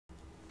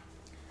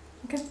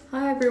Okay,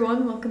 hi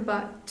everyone, welcome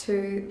back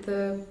to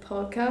the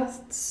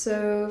podcast.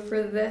 So,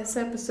 for this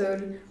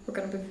episode, we're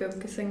going to be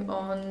focusing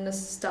on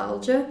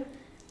nostalgia.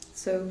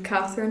 So,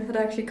 Catherine had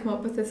actually come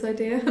up with this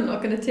idea. I'm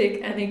not going to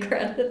take any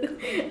credit.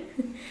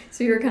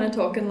 So, you're kind of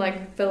talking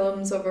like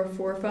films of our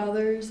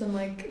forefathers and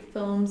like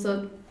films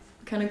that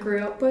kind of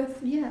grew up with.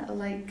 Yeah,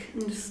 like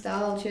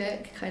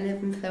nostalgic, kind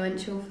of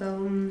influential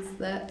films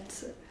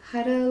that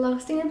had a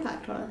lasting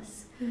impact on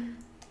us.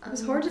 It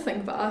was hard to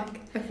think back.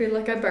 I feel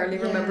like I barely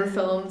remember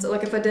films.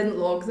 Like if I didn't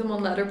log them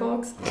on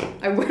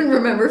Letterboxd, I wouldn't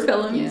remember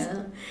films.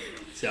 Yeah.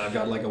 See, I've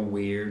got like a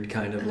weird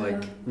kind of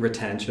like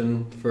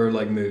retention for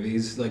like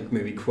movies, like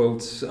movie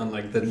quotes and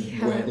like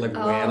when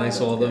I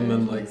saw them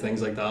and like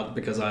things like that,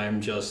 because I'm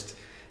just,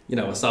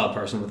 a sad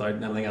person without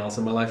anything else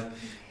in my life.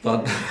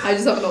 But I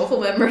just have an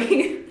awful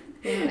memory.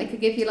 Yeah, I could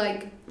give you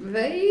like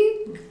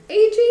vague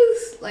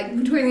ages, like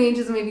between the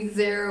ages of maybe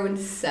 0 and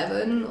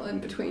 7,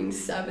 and between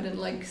 7 and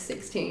like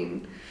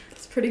 16.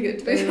 It's pretty good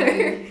to be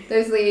fair.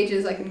 Those are the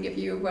ages I can give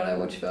you when I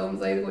watch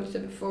films. I either watched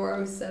it before I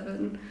was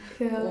 7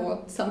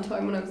 or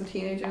sometime when I was a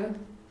teenager.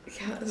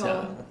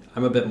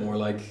 I'm a bit more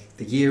like,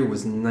 the year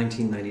was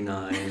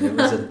 1999. It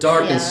was a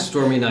dark and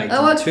stormy night.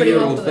 I watched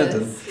 2-year-old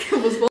Fenton.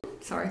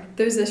 Sorry.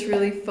 There's this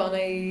really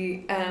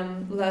funny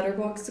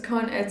Letterboxd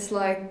account. It's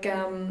like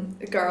a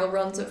girl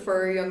runs it for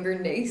her younger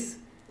niece.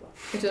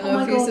 I don't know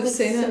if you have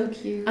seen it.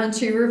 Cute. And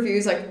she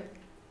reviews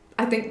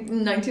I think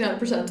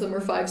 99% of them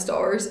are 5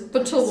 stars.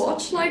 But she'll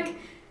watch like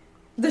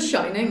The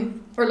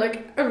Shining or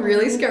like a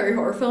really scary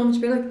horror film.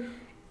 She'll be like,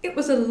 it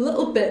was a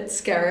little bit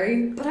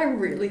scary, but I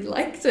really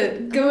liked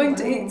it. Going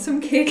to eat some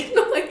cake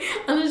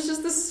and it's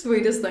just the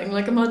sweetest thing.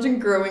 Like imagine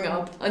growing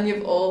up and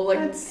you've all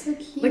That's so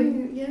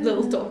cute.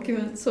 little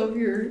documents of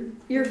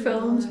your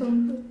films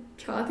from.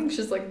 I think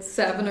she's like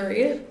 7 or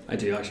 8. I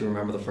do actually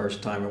remember the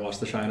first time I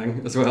watched The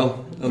Shining as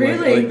well. And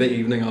Really? like the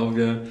evening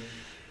of,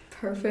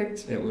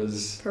 Perfect. It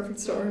was Perfect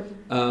story.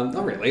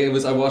 not really. It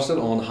was, I watched it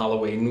on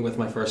Halloween with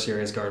my first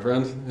serious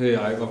girlfriend, who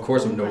I of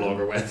course am no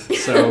longer with.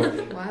 So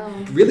Wow.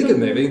 really good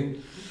movie.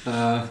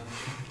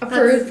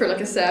 For like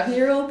a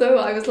 7-year-old though,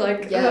 I was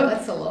like,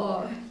 that's a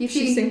lot.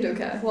 She seemed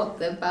okay. About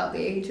the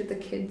age of the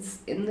kids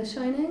in The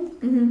Shining?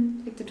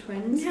 Mm-hmm. Like the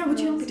twins? Yeah, would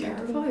you not be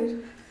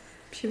terrified?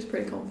 She was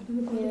pretty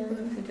confident about Yeah, it.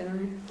 I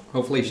don't know.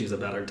 Hopefully she's a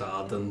better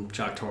dad than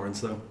Jack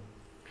Torrance though.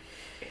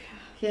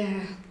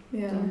 Yeah.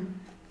 Yeah.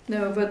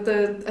 No, but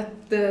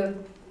the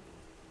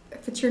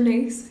if it's your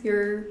niece,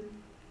 your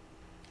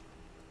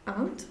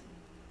aunt,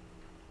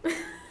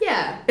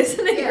 Yeah.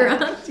 isn't it your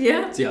aunt?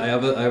 Yeah. See, I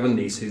have a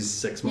niece who's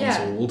 6 months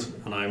Yeah. old,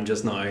 and I'm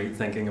just now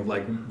thinking of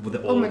like with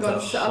Oh my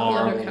god, the set up your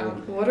horrible.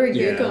 account. What are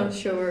you Yeah. gonna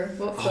show her?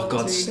 What Oh films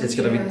god, are you it's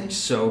gonna gonna show her? be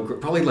so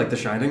probably like The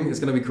Shining. It's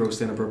gonna be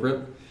grossly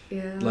inappropriate.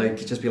 Yeah. Like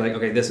just be like,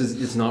 okay,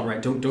 it's not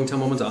right. Don't tell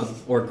mum and dad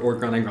or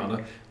granny and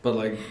granda. But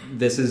like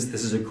this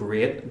is a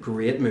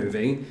great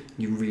movie.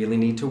 You really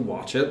need to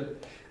watch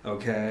it.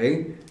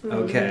 Okay.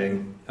 Okay.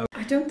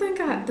 I don't think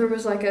there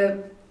was like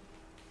a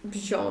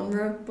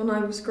genre when I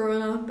was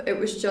growing up. It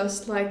was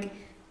just like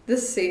the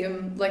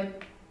same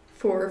like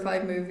 4 or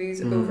 5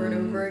 movies over and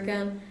over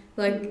again.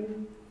 Like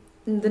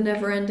The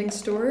Never Ending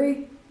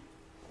Story.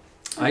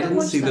 I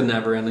didn't see The that.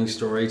 Never Ending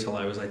Story till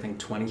I was, I think,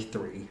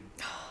 23.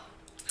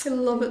 I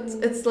love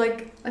it. It's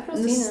like I've not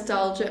seen it.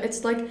 nostalgia.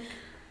 It's like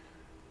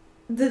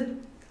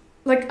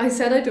I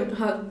said I didn't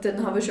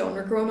have a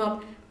genre growing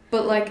up,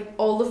 but like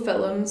all the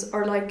films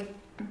are like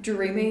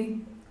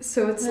dreamy.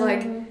 So it's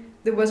like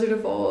The Wizard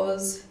of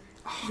Oz,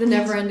 The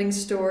Never Ending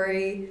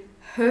Story,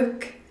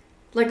 Hook.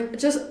 Like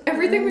just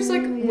everything was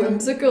like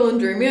whimsical and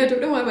dreamy. I don't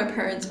know why my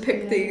parents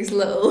picked these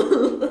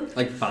little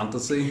Like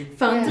fantasy.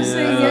 fantasy.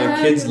 Yeah,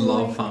 kids they were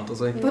love like-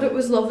 fantasy. But it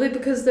was lovely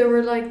because they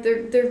were like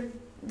they're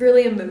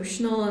really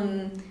emotional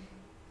and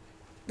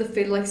they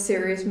feel like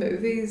serious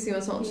movies.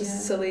 It's not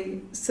just a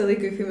silly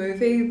goofy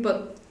movie,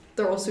 but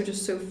they're also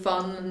just so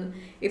fun. And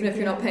even if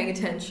you're not paying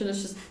attention,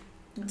 it's just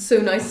so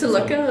nice to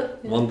look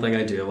at. One thing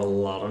I do have a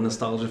lot of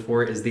nostalgia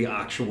for is the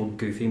actual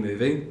Goofy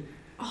movie.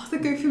 Oh, the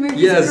Goofy movie.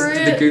 Yes,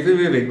 great. the Goofy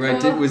movie.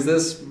 Right? Oh. Was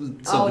this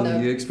something no.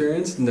 you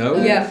experienced?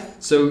 No. Yeah,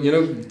 So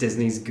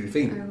Disney's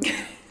Goofy.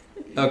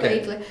 Okay.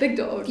 Vaguely. big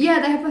dog. Yeah,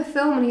 they have a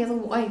film and he has a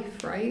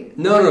wife, right?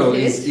 No,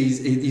 Kid?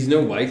 he's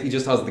no wife. He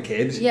just has the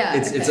kid. Yeah,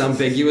 It's okay.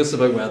 ambiguous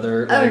about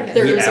whether Okay.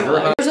 There he is ever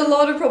had. there's a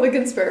lot of probably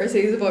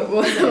conspiracies about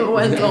what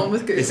went on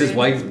with Goofy. Is his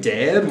wife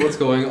dead? What's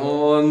going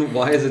on?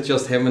 Why is it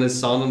just him and his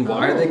son? And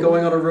why are they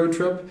going on a road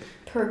trip?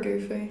 Per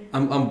Goofy.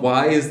 And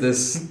why is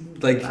this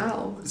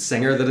Wow.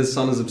 singer that his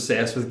son is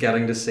obsessed with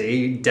getting to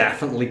see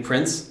definitely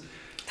Prince?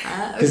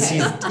 Because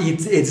Okay.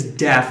 it's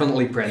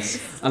definitely Prince,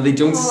 and they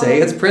don't say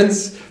it's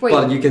Prince, Wait.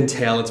 but you can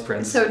tell it's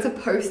Prince. So it's a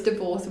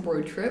post-divorce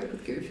road trip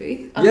with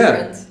Goofy. And Yeah.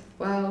 Friends.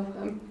 Wow.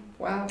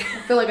 Wow. I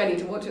feel like I need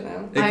to watch it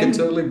now. It I'm could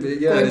totally be.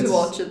 Yeah, Going it's, to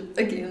watch it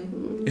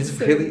again. It's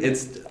really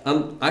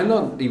and I'm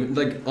not even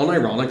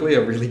unironically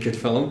a really good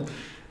film.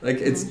 Like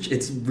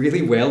it's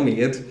really well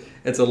made.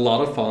 It's a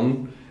lot of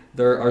fun.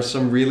 there are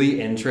some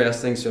really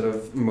interesting sort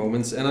of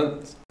moments in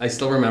it. I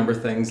still remember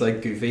things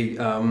like Goofy.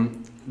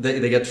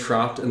 They get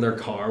trapped in their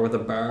car with a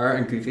bear,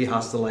 and Goofy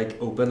has to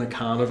like open a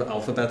can of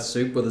alphabet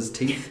soup with his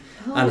teeth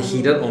and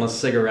heat it on a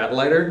cigarette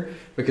lighter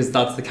because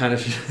that's the kind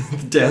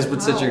of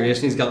desperate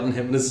situation he's gotten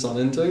him and his son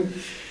into.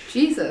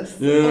 Jesus.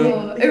 Yeah.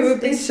 Oh, it would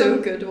be His so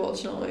son- good to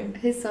watch now.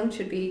 His son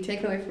should be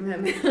taken away from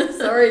him.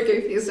 Sorry,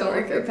 Goofy is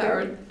Sorry, not a good Goofy.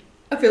 parent.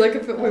 I feel like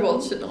if we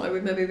watched it now,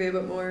 we'd maybe be a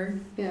bit more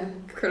Yeah.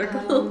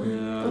 critical.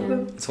 Yeah. of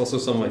them. It's also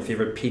some of my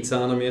favourite pizza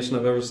animation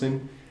I've ever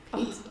seen.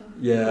 Pizza.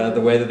 Yeah, the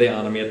way that they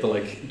animate the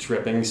like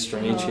dripping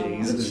stringy Oh,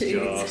 cheese is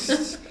cheese.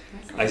 just.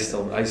 I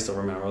still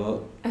remember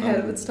that. Ahead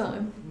of its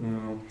time.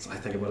 I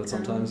think about it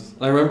sometimes.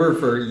 I remember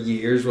for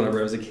years whenever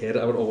I was a kid,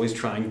 I would always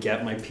try and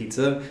get my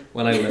pizza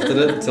when I lifted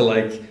it to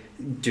like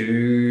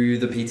do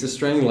the pizza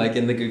string like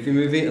in the Goofy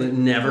movie, and it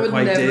never Would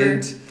quite never.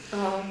 did.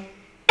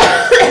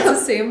 It's the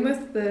same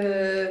with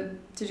the.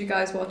 Did you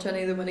guys watch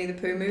any of the Winnie the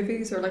Pooh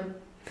movies or like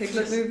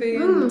Piglet movie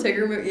and the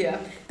Tigger movie? Yeah,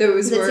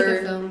 those The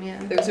Tigger were film,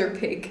 yeah. those are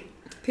peak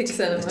The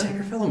cinema.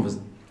 Tigger film was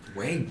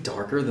way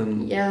darker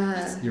than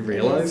Yeah. you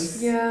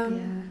realise. Yeah.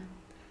 Yeah.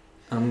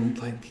 And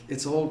like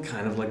it's all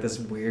kind of like this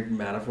weird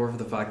metaphor for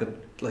the fact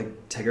that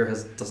like Tigger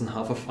doesn't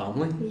have a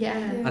family. Yeah.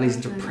 And he's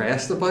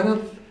depressed about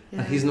it. Yeah.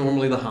 And he's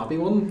normally the happy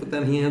one, but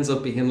then he ends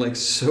up being like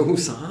so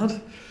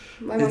sad.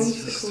 My mum It's used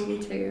to just- call me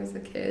Tigger as a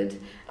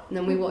kid, and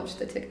then we watched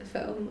the Tigger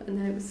film, and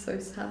then it was so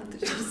sad that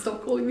she just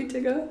stopped calling me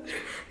Tigger.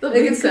 That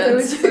Like, makes it's 'cause I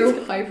was sense. so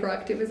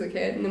hyperactive as a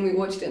kid, and then we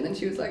watched it, and then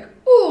she was like,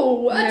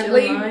 "Oh, Never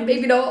actually, mind."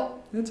 maybe not."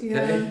 It's okay.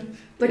 Yeah.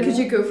 Like, Yeah. could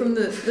you go from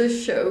the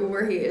show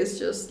where he is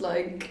just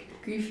like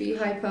Goofy,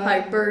 hyper.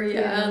 hyper,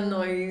 Yeah. and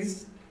now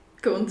he's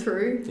going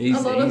through He's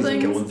a lot of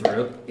things. going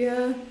through it.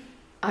 Yeah.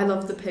 I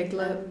love the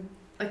Piglet.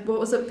 Like, what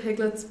was it?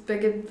 Piglet's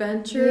Big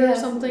Adventure or Yeah,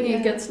 something? yeah.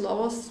 He gets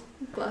lost.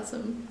 Bless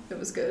him. It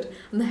was good.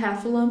 And the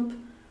Heffalump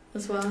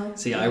as well.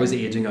 See, I was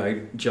aging out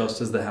just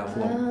as the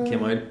Heffalump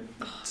came out,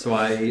 so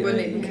I Wouldn't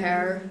even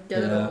care.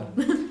 Get it yeah. all.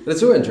 But it's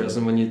so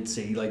interesting when you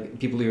see like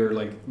people who are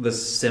like the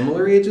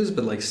similar ages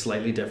but like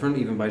slightly different,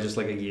 even by just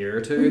like a year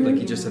or 2. Mhm.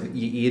 Like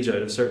you age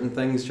out of certain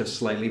things just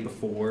slightly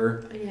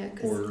before. Yeah,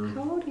 because Or-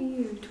 how old are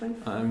you?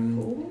 24?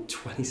 I'm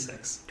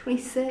 26.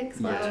 26?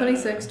 Yeah. Wow.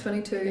 26,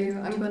 22,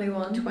 Yeah, I'm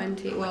 21.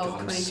 20. Oh my Well,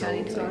 God, I'm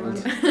 20, so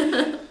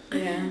 21.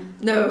 Yeah.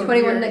 No, I'm 21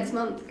 you're- next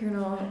month. You're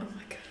not. Oh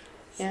my god.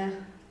 Yeah.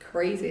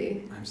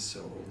 Crazy. I'm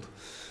so old.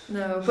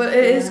 No, but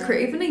it is Yeah.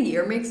 crazy. Even a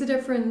year makes a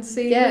difference.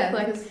 See, Yeah.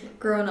 with, like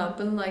growing up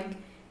and like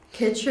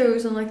kid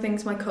shows and like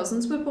things my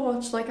cousins would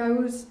watch. Like I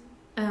was,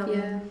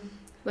 Yeah.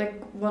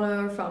 like one of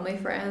our family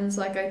friends.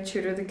 Like I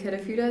tutor the kid a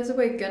few days a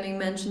week, and he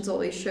mentions all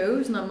these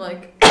shows, and I'm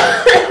like,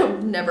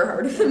 I've never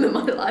heard of them in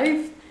my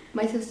life.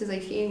 My sister's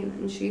 18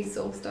 and she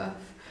saw stuff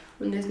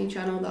on Disney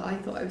Channel that I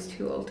thought I was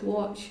too old to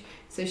watch.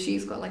 So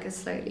she's got like a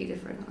slightly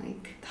different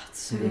like, That's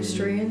so Mm.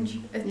 strange.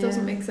 It Yeah.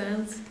 doesn't make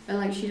sense. and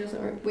like she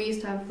doesn't. We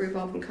used to have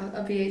rhubarb and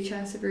a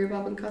VHS of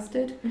rhubarb and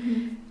custard,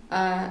 Mm-hmm.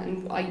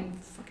 and I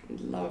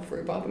fucking love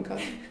rhubarb and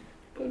custard.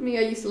 But me,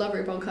 I used to love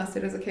rhubarb and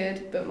custard as a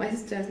kid, but my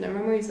sister has no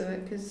memories of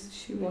it because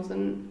she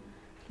wasn't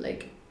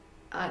like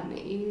at an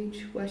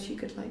age where she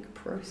could like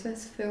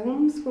process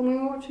films when we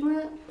were watching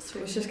it. So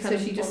it's just kind of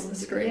she on just the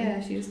screen.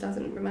 Yeah, she just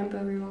doesn't remember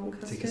rhubarb and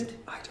Because custard.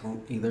 I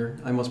don't either.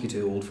 I must be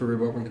too old for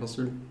rhubarb and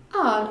custard.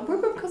 Ah,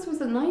 rhubarb and custard was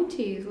the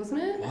 90s,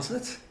 wasn't it? Was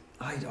it?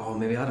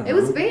 Maybe I don't know. It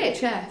was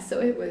VHS,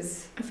 so it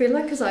was. I feel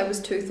like because I was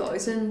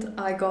 2000,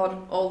 I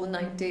got all the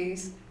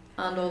 90s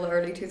and all the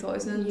early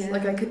 2000s. Yeah.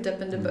 Like I could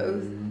dip into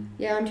both.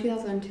 Yeah, I'm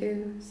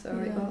 2002, so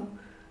I Yeah. got.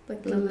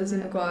 Like the Lizzie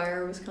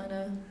McGuire was kind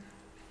of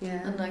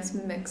Yeah. a nice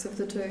mix of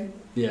the two.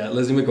 Yeah,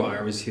 Lizzie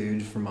McGuire was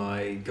huge for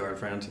my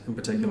girlfriend in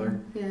particular.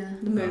 Mhm. Yeah.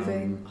 The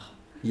movie.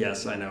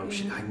 Yes, I know.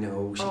 Yeah. I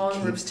know. She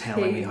On keeps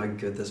telling me repeat. how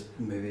good this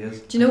movie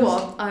is. Do you know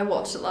what? I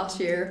watched it last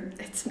year.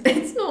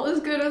 It's not as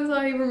good as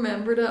I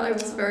remembered it. I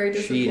was very She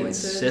disappointed.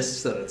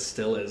 insists that it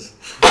still is.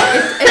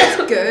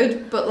 It's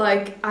good, but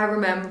like I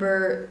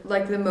remember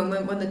like the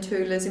moment when the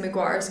two Lizzie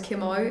McGuires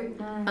came out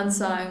and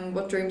sang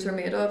 "What Dreams Are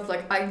Made Of."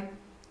 Like I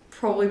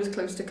probably was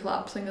close to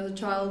collapsing as a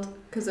child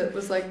because it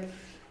was like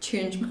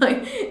changed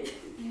my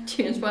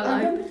changed my I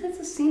life. remember there's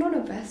a scene on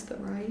a Vespa,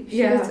 right? She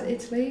Yeah. goes to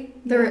Italy.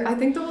 There, I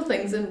think the whole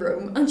thing's in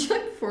Rome, and she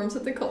like performs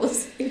at the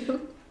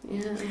Colosseum.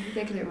 Yeah, I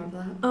vaguely remember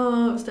that.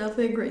 Oh, it was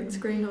definitely a green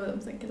screen. Now that I'm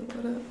thinking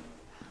about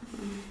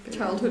it,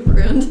 childhood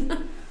ruined.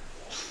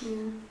 Yeah.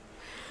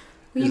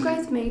 Were you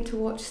guys made to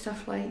watch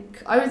stuff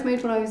like... I was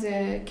made when I was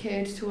a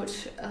kid to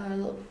watch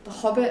The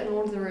Hobbit and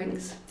Lord of the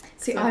Rings.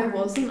 See, I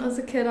wasn't as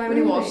a kid. I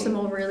only Really? watched them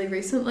all really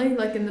recently,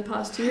 like in the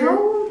past year.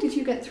 How did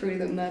you get through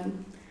them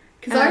then?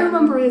 Because I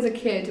remember as a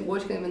kid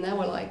watching them and they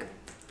were like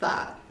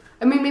that.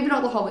 I mean, maybe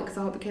not The Hobbit because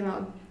The Hobbit came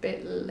out a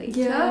bit later.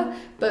 Yeah.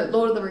 But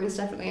Lord of the Rings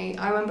definitely.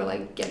 I remember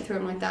like getting through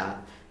them like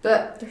that.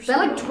 But They're they're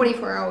so like long.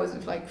 24 hours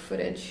of like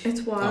footage.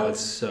 It's Oh, wild.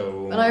 it's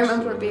so. And I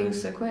remember so it being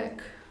nice. so quick.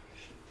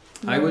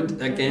 I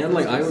would again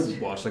like I Just-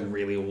 would watch like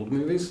really old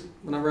movies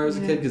whenever I was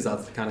a Yeah. kid because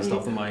that's the kind of Yeah.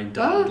 stuff that my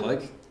dad would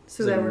like.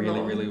 So Like they were really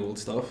long. really old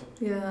stuff.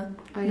 Yeah.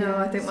 Oh, No,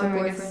 yeah. I think So my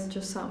I guess- boyfriend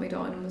just sat me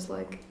down and was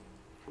like,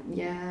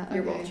 Yeah,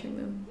 you're okay. watching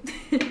them.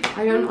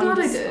 I don't I'm glad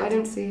I underst- did. I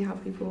don't see how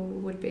people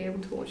would be able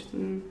to watch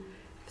them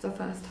for the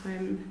first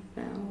time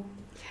now.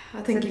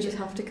 I think So you they- just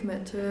have to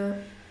commit to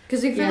it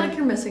because you feel Yeah. like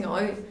you're missing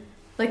out.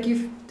 Like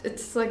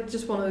it's like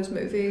just one of those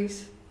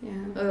movies Yeah.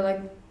 or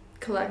like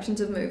collections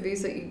of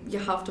movies that you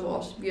have to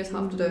watch. You just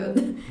have to do it.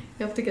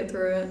 You have to get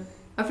through it.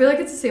 I feel like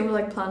it's the same with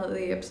like Planet of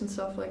the Apes and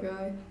stuff like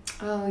that.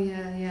 Oh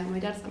yeah. My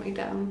dad sat me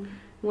down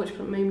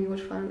and made me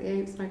watch Planet of the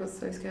Apes, and I got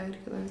so scared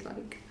because I was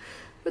like,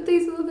 "But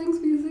these are the things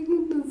we see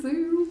in the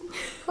zoo.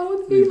 How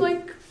are they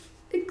like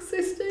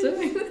existing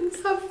and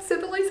have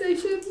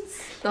civilizations?"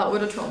 That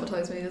would have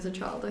traumatized me as a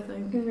child, I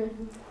think.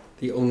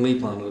 The only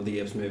Planet of the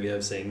Apes movie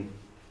I've seen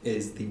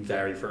is the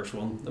very first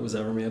one that was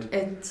ever made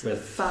It's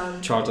with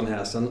fun. Charlton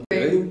Heston.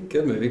 Great.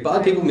 Good movie.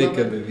 Bad I people make love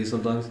good it. movies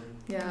sometimes.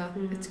 Yeah,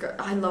 Mm. it's great.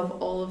 I love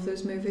all of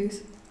those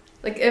movies.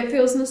 Like it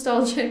feels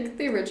nostalgic.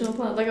 The original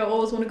Planet. Like I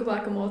always want to go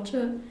back and watch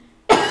it.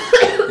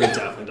 It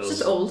definitely It's does.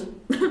 just old.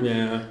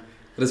 Yeah,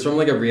 but it's from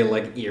like a real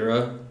like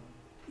era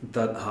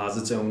that has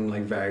its own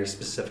like very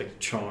specific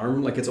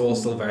charm. Like it's all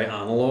still very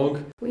analog.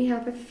 We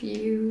have a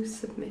few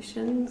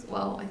submissions.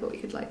 Well, I thought we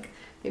could like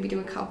maybe do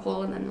a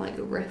couple and then like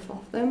riff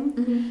off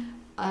them.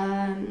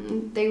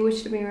 They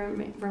wish to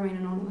remain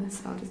anonymous,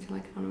 so I'll just do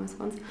like anonymous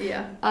ones.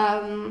 Yeah.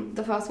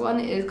 The first one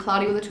is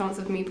Cloudy with a Chance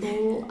of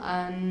Meatball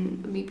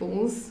and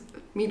Meatballs.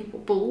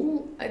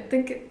 Meatball. I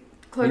think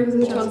Cloudy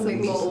with a Chance of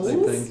Meatballs. I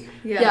Meatballs. think.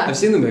 Yeah. Yeah. I've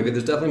seen the movie.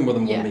 There's definitely more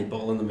than one Yeah.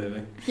 meatball in the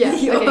movie. Yeah,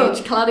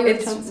 okay, Cloudy with a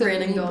It's Chance of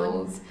raining down.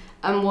 Meatballs.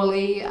 And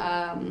Wally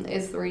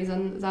is the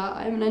reason that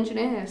I'm an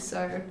engineer,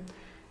 so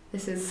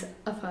this is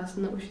a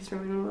person that wishes to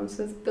remain anonymous.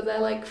 But they're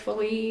like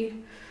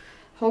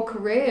whole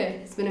career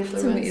has been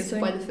influenced amazing.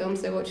 by the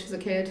films they watched as a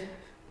kid.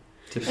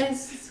 To,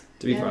 It's,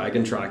 to be yeah. fair, I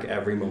can track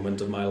every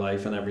moment of my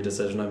life and every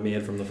decision I've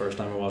made from the first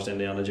time I watched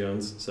Indiana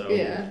Jones. So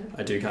Yeah.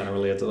 I do kind of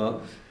relate to that.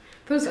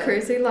 But it's So-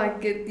 crazy,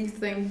 like, you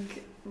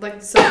think,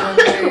 like, someone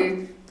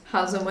who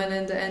hasn't went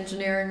into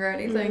engineering or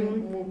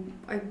anything,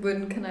 I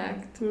wouldn't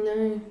connect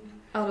No.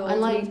 at all And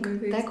to like, those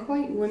movies. they're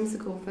quite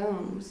whimsical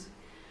films.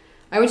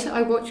 I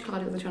watched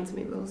Cloudy with a Chance of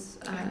Meatballs.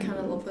 I kind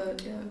of love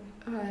it,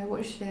 yeah. I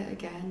watched it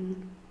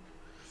again.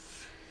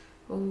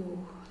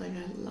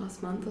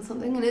 Last month or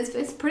something, and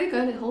it's pretty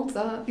good. It holds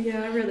up.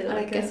 Yeah, I really And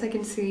like I guess it. I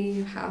can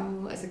see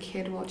how, as a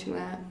kid watching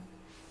that,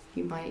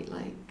 you might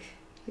like,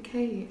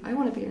 hey, I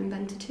want to be an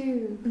inventor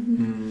too.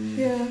 Mhm.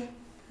 Yeah.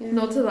 Yeah.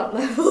 Not to that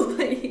level,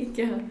 but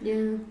yeah.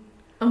 Yeah.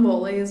 And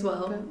Wally as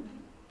well.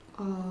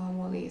 But, oh,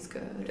 Wally is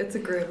good. It's a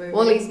great movie.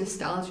 Wally's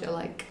nostalgia,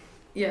 like,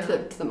 yeah.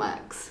 to the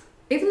max.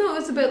 Even though it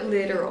was a bit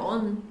later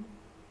on,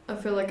 I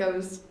feel like I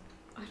was,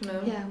 I don't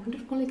know, Yeah, when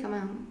did Wally come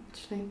out,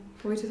 actually?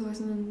 probably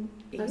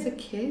 2008. I was a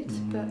kid,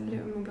 but I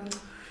don't remember.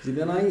 See,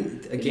 then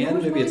again,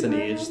 watch maybe it's an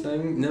Wally age World?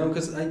 thing. No,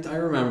 because I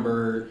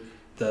remember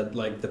that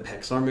like the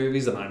Pixar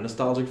movies that I'm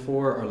nostalgic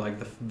for are like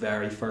the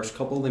very first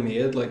couple they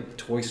made, like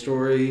Toy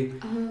Story,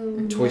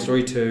 Toy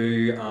Story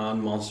 2,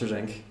 and Monsters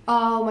Inc.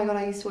 Oh my god,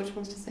 I used to watch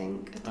Monsters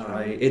Inc.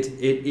 Alright,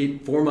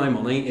 it for my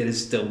money, it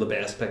is still the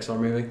best Pixar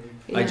movie.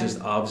 Yeah. I just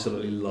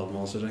absolutely love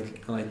Monsters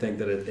Inc. And I think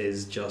that it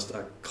is just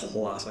a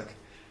classic.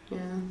 Yeah.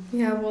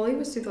 Yeah, Wally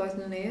was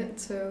 2008,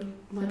 so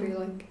maybe Wow.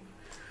 like,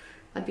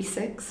 I'd be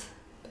 6.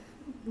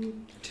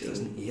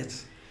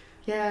 2008.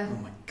 Yeah. Oh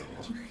my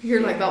god.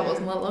 you're like, that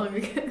wasn't that long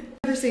ago.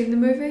 Ever seen the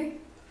movie?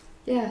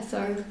 Yeah,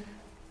 so.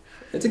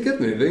 It's a good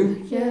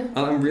movie. Yeah. And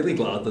I'm really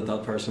glad that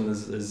that person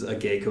is a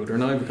gay coder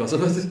now because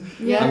of it.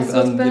 Yeah. Yeah, so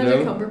it's you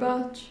Benedict know.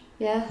 Cumberbatch,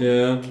 Yeah.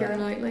 Yeah. Keira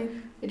Knightley.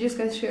 It just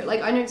goes to show,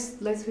 like, I know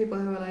loads of people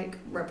who are like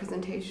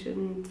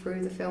representation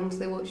through the films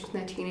they watched in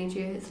their teenage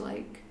years,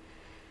 like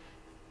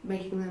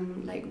making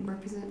them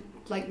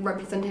like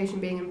representation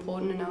being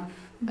important enough,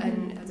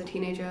 and as a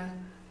teenager,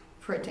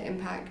 for it to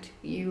impact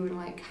you and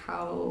like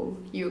how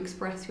you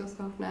express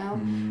yourself now.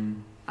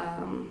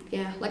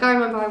 Yeah, like I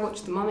remember I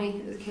watched The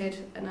Mummy as a kid,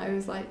 and I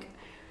was like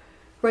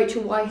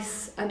Rachel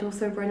Weisz and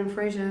also Brendan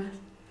Fraser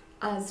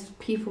as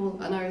people,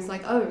 and I was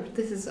like, oh,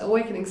 this is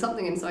awakening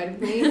something inside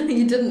of me.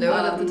 You didn't know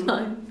it at the Um,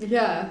 time.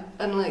 Yeah,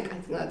 and like I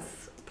think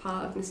that's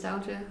part of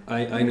nostalgia.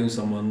 I know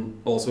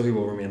someone also who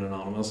will remain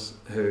anonymous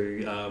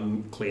who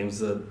claims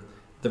that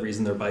the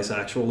reason they're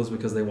bisexual is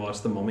because they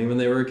watched The Mummy when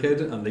they were a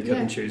kid and they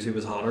couldn't Yeah. choose who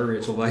was hotter,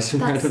 Rachel Weisz or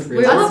That's- Brendan We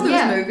Fraser. all love those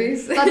Yeah.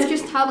 movies. That's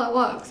just how that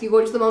works. You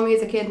watch The Mummy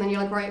as a kid, and then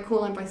you're like, right,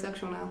 cool, I'm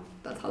bisexual now.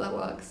 That's how that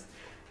works.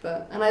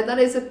 But that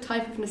is a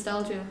type of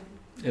nostalgia.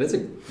 It is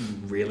a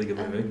really good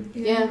movie.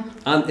 Yeah.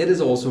 And it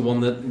is also one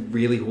that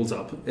really holds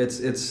up.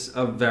 It's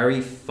a very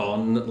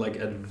fun, like,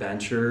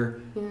 adventure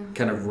Yeah.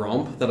 kind of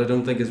romp that I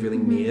don't think is really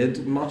Mhm.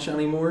 made much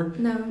anymore.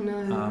 No.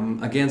 No.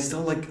 Again,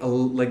 still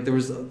like there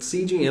was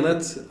CG in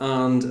it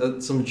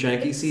and some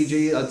janky It's-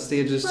 CG at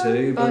stages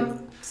too. But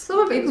Some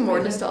of even more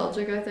Yeah.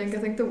 nostalgic, I think. I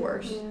think the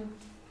worst.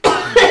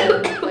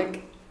 Yeah.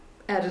 Like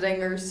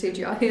editing or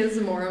CGI is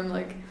more on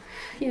like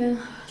Yeah.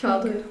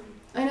 childhood.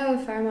 I know a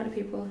fair amount of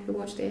people who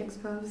watched The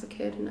X-Files as a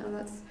kid, and now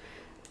that's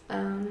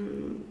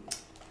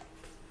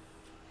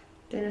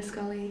Dana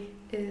Scully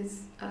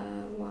is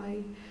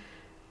why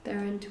they're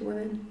into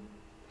women.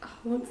 Oh,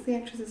 what's the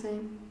actress's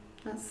name?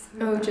 That's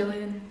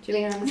Gillian.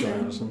 Gillian Joan Anderson.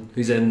 Anderson,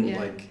 who's in Yeah.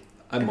 like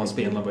I must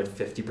be in about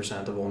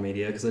 50% of all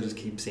media because I just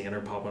keep seeing her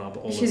popping up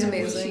all She's the time.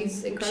 amazing.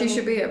 She's incredible. She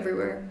should be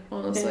everywhere,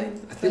 honestly. Yeah.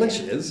 I feel like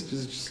she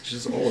is.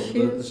 She's all over She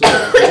the. is.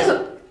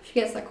 She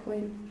gets that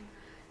coin.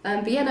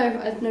 But yeah, no,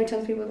 I know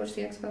tons of people watched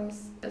the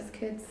X-Files as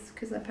kids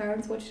because their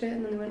parents watched it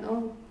and then they went,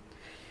 oh,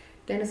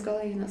 Dana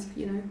Scully, and that's,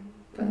 you know.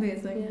 But,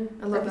 Amazing.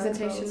 Yeah, I love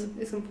representation X-Files.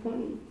 is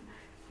important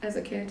as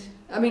a kid.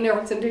 I mean, no,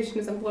 representation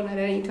is important at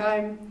any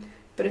time,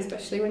 but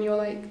especially when you're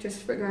like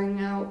just figuring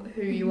out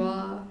who you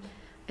are.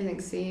 I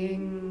think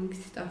seeing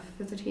stuff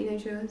as a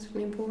teenager is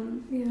really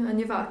important. Yeah, and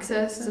you've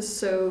access to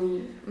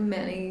so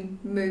many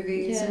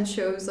movies Yeah. and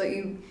shows that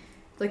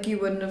you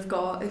wouldn't have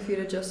got if you'd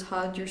have just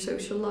had your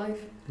social life.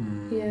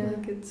 Hmm. Yeah.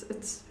 Like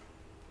it's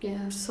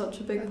Yeah.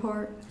 such a big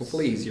part.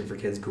 Hopefully easier for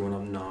kids growing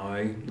up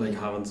now, like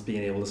having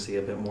being able to see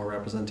a bit more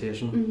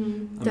representation. Mm-hmm.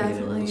 And being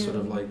Definitely, able to sort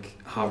yeah. of like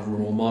have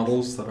role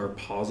models that are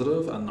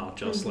positive and not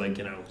just Mhm. like,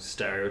 you know,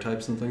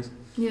 stereotypes and things.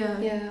 Yeah.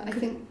 Yeah, I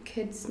think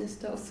kids'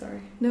 nostalgia.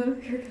 Sorry. No, you're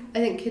good. I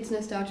think kids'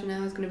 nostalgia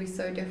now is going to be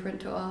so different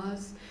to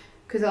ours,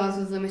 because ours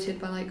was limited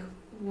by like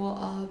what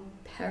our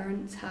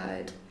parents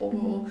had or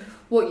Mhm.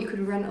 what you could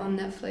rent on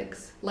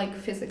Netflix, like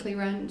physically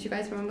rent. Do you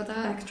guys remember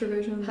that?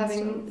 Extravision. and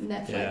Having stuff.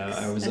 Netflix. Yeah,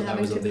 I and was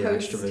having of to the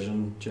post.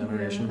 Extravision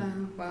generation.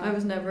 Oh, wow. I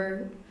was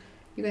never.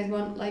 You guys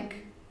want like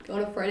on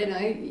a Friday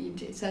night, you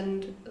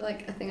send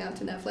like a thing out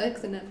to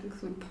Netflix, and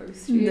Netflix would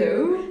post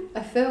you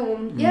a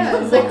film.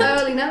 Yeah, it's like No.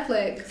 early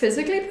Netflix.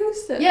 Physically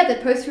post it. Yeah,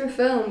 they'd post you a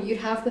film. You'd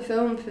have the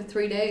film for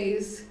 3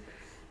 days,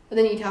 and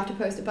then you'd have to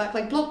post it back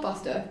like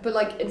Blockbuster, but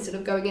like instead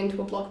of going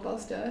into a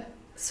Blockbuster.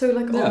 So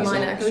like Yeah,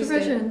 online so-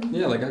 Extravision.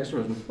 Yeah, like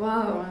Extravision.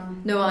 Wow.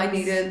 No, I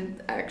That's-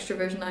 needed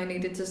Extravision. I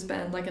needed to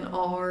spend like an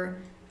hour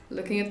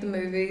looking at the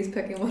movies,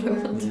 picking what I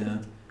Yeah. wanted. Yeah.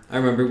 I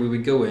remember we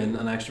would go in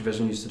and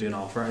Extravision used to do an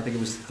offer. I think it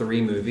was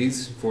 3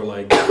 movies for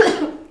like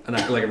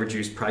like a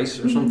reduced price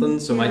or something.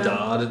 So my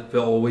Yeah. dad,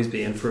 always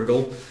being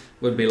frugal,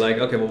 would be like,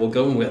 okay, well we'll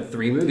go and we get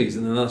 3 movies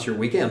and then that's your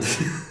weekend.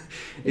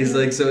 It's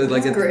like so it's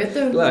like That's great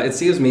though. yeah, it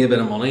saves me a bit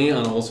of money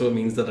and also it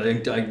means that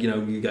I you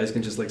know you guys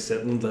can just like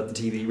sit and let the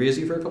TV raise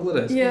you for a couple of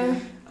days. Yeah.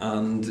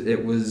 And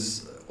it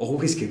was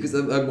always good because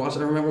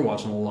I remember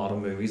watching a lot of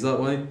movies that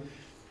way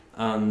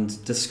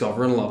and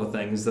discovering a lot of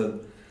things that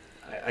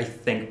I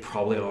think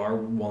probably are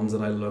ones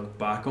that I look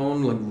back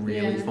on like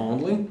really Yeah.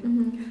 fondly.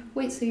 Mm-hmm.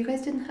 Wait, so you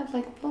guys didn't have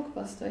like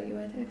Blockbuster? You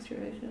had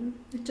Extravision.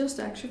 Just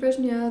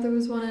Extravision, yeah. There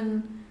was one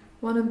in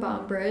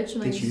Banbridge,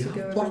 and I Did used you to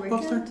go have every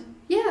Blockbuster? weekend.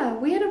 Yeah,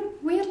 we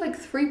had like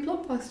 3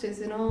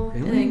 Blockbusters in our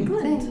In Really?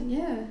 England. thing.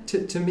 Yeah.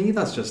 To me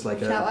that's just like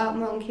Shout a out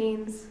Milton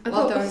Keynes. I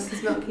Well, thought- don't,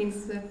 because Milton Keynes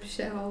is a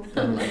shithole.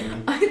 But like,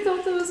 I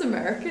thought that was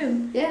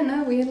American. yeah,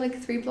 no, we had like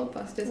 3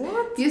 Blockbusters.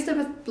 What? We used to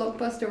have a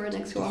Blockbuster right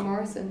next to our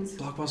Morrison's.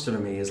 Blockbuster to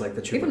me is like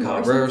the Even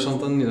Chupacabra or Morrison's?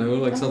 something, you know,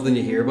 like something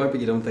you hear about but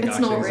you don't think It's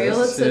actually not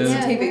real. exists. It's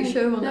yeah. a TV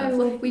show on No,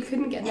 Netflix. we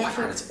couldn't get Oh, I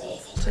heard Netflix. it's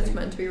awful It's too.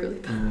 meant to be really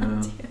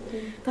bad. Yeah.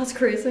 That's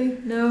crazy.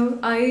 No,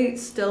 I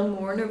still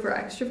mourn over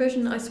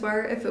Extravision. I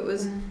swear, if it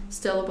was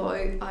still about,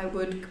 I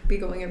would be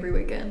going every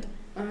weekend.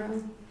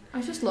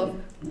 I just love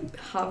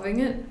having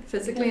it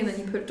physically, and then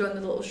you put it down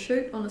the little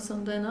chute on a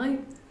Sunday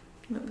night.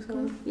 And it was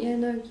good. Yeah,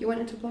 no, you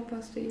went into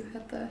Blockbuster, you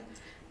had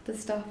the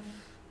stuff,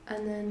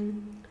 and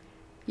then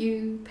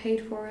you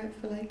paid for it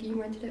for like,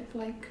 you rented it for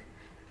like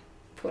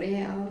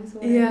 48 hours or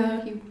whatever.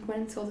 Yeah. You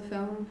went and saw the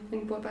film,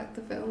 and you brought back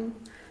the film.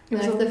 It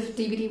And was if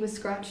the DVD was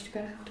scratched, you're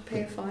going to have to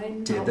pay a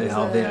fine. Did That they was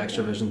have the a-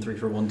 Extravision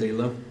 3-for-1 deal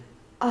though?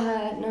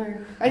 No.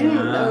 I didn't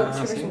know Ah,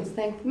 Extravision see. was a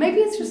thing. Maybe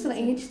it's just an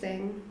age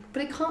thing.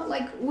 But it can't,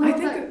 like, we're I not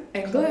think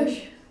that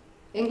English.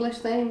 English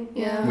thing.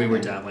 Yeah. We were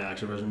definitely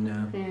Extravision,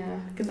 yeah. Yeah,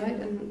 because I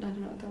don't know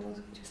what that was.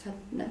 We just had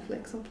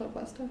Netflix or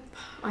Blockbuster.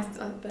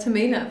 To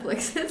me,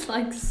 Netflix is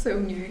like so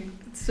new.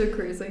 It's so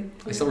crazy.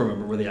 I still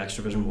remember where the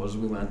Extravision was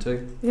we went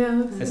to.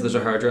 Yeah. There's a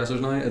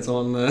hairdresser's now. It's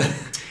on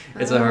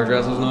it's a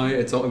hairdresser's now.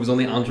 It was on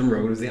the Antrim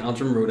Road. It was the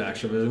Antrim Road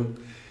Extravision.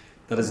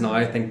 That is now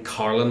I think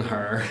Carlin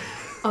Hair.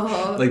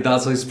 Oh, Like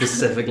that's how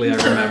specifically I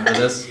remember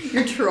this.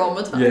 you're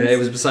traumatized. Yeah, it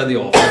was beside the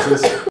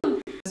offices.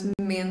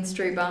 Main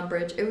Street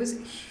Banbridge. It was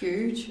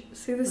huge.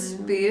 See the I know.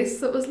 space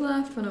that was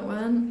left when it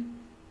went.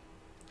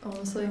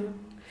 Honestly.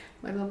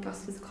 My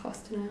Blockbuster's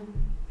Costa now.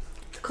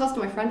 Costa,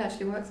 my friend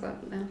actually works there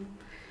now.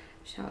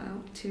 Shout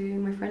out to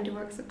my friend who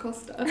works at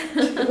Costa.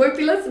 Won't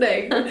be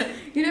listening.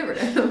 You never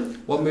know.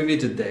 What movie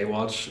did they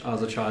watch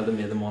as a child that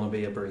made them want to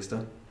be a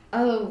barista?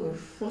 Oh,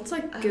 What's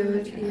like I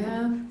good? don't know.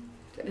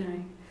 Yeah. I don't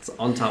know. It's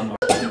on top mark.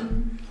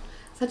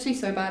 It's actually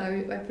so bad.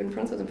 I've been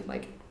friends with him for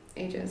like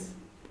ages.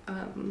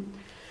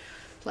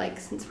 Like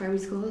since primary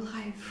school.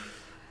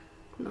 I've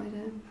no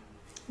idea.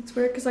 It's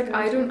weird because like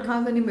I don't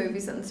have any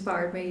movies that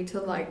inspired me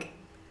to like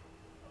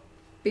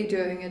be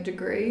doing a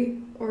degree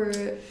or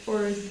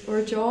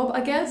a job.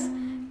 I guess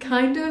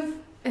kind of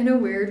in a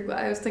weird way.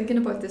 I was thinking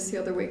about this the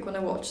other week when I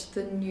watched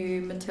the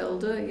new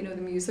Matilda, you know,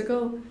 the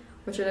musical,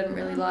 which I didn't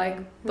really like.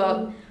 But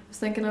I was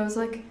thinking, I was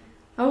like,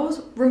 I always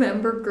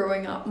remember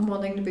growing up and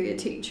wanting to be a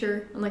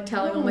teacher and like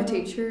telling all my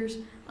teachers,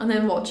 and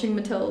then watching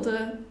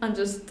Matilda and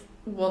just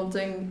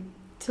wanting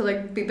to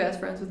like be best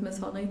friends with Miss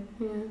Honey.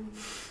 Yeah.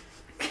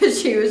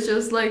 Because she was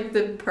just like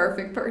the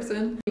perfect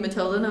person.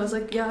 Matilda, and I was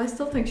like, yeah, I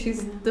still think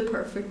she's the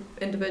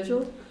perfect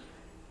individual.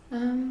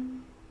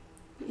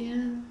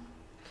 Yeah.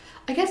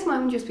 I guess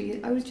mine would just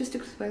be, I was just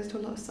exposed to a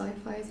lot of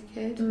sci-fi as a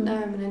kid.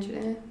 Now I'm an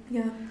engineer.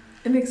 Yeah,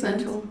 it makes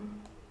sense. Mental.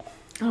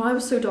 Oh, I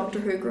was so Doctor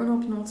Who growing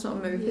up. No, it's not a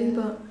movie, Yeah.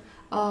 but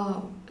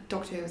Oh,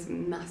 Doctor Who was a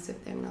massive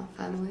thing in our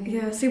family.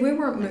 yeah. See, we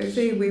weren't Like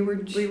movie. We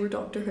huge. were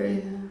Doctor Who.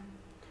 Yeah.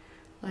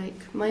 Like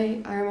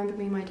I remember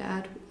me and my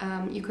dad.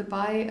 You could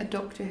buy a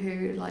Doctor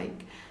Who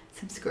like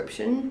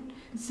subscription.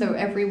 So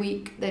every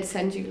week they'd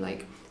send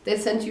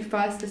you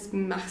first this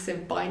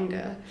massive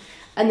binder,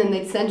 and then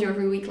they'd send you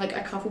every week like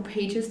a couple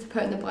pages to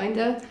put in the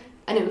binder,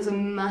 and it was a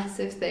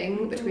massive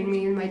thing between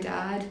me and my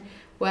dad,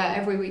 where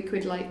every week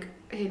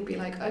he'd be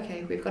like,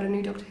 okay, we've got a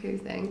new Doctor Who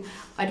thing.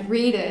 I'd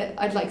read it.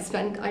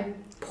 I'd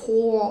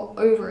pour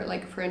over it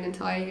like for an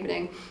entire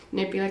evening, and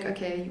he'd be like,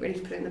 okay, are you ready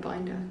to put it in the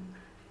binder?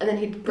 And then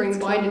he'd bring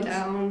That's the binder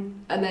class.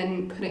 down, and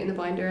then put it in the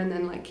binder, and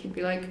then like he'd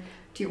be like,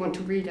 do you want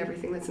to read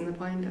everything that's in the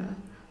binder?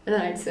 And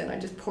then I'd sit and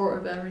I'd just pour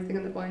over everything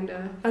in the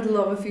binder. I'd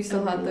love if you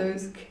still had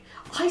those.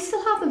 I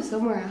still have them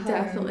somewhere at home.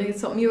 Definitely,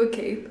 it's something you would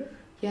keep.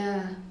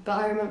 Yeah, but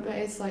I remember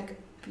it's like,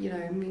 me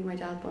and my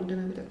dad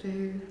bonding over Doctor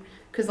Who.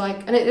 Because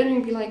and it didn't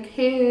even be like,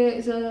 here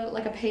is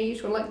a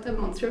page on like the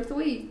monster of the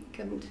week.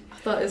 And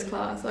That is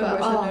class. I But,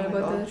 wish oh I'd known my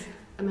about God. this.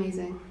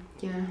 amazing.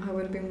 Yeah. I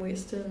would have been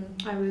wasting.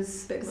 I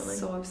was Big money.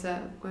 so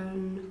upset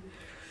when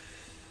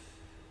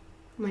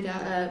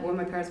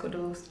my parents got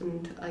divorced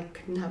and I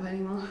couldn't have it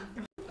anymore.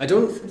 I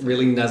don't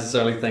really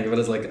necessarily think of it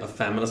as like a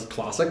feminist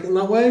classic in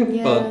that way,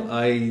 Yeah. but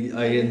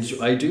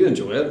I do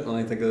enjoy it, and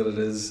I think that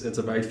it's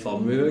a very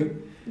fun movie.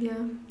 Yeah,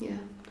 Yeah.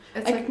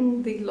 it's I like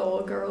can- the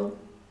Law Girl.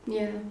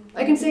 Yeah.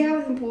 I can see how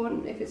it's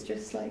important if it's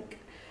just like,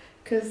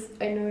 because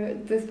I know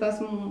this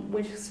person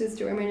wishes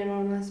to remain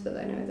anonymous, but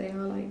I know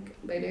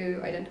they do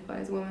identify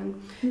as a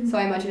woman. So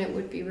I imagine it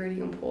would be really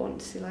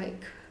important to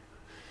like,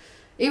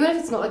 even if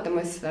it's not like the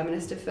most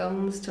feminist of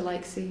films, to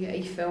like see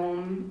a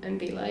film and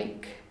be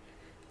like,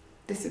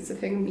 this is the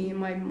thing me and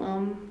my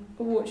mum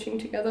are watching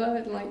together,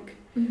 and like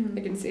Mhm.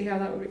 I can see how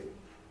that would be.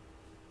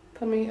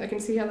 Pardon me. I can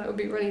see how that would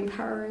be really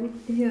empowering.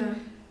 Yeah.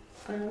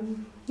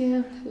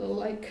 Yeah, little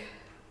like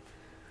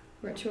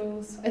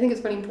rituals. I think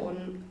it's really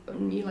important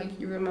when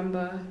you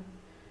remember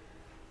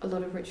a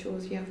lot of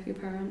rituals you have for your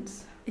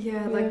parents.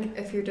 Yeah, like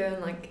if you're doing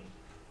like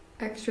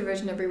extra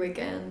vision every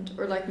weekend,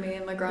 or like me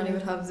and my granny Yeah.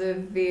 would have the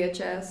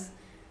VHS,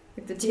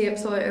 like the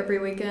tapes Yeah. out every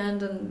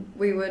weekend, and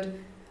we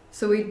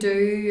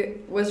do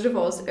Wizard of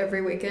Oz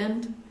every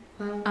weekend,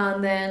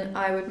 and then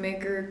I would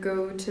make her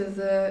go to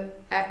the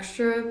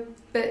extra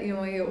bit, you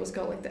always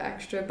got like the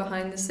extra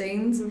behind the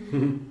scenes.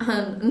 And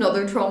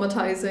another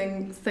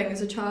traumatizing thing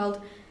as a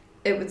child,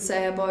 it would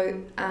say about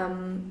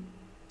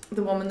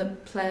the woman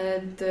that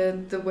played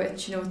the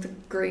witch, with the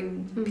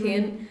green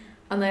paint,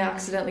 and they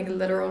accidentally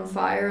lit her on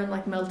fire and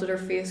like melted her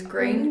face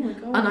green. Oh my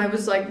God. And I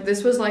was like,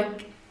 this was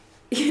like,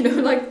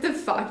 like the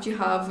fact you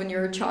have when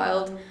you're a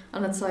child,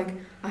 and it's like,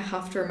 I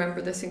have to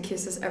remember this in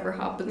case this ever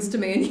happens to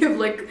me, and you have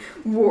like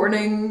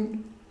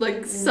warning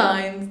like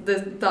signs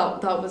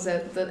that was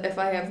it, that if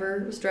I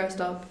ever was dressed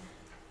up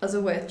as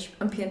a witch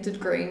and painted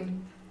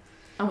green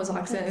and was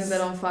accidentally lit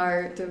on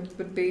fire, there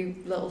would be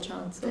little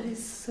chance. That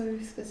is so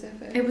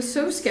specific. It was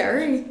so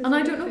scary, and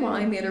I don't know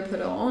why I made her put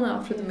it on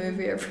after the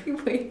movie every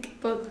week,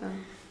 but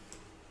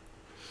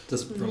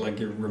Just for like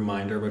your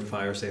reminder about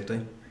fire safety.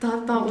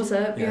 that was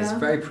it. Yeah, it's a Yeah,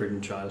 very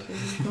prudent child.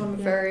 I'm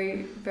Yeah. very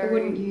I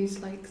wouldn't very use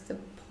like the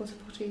porta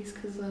potties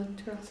because the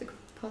Jurassic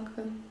Park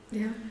film.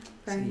 yeah.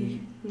 Very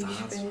See, niche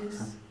that's-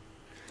 phase.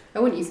 I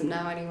wouldn't use them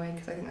now anyway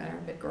because I think they're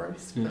a bit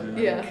gross. But like,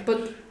 Yeah,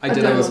 but I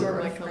did don't have know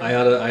where my comment.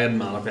 I had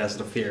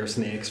manifested a fear of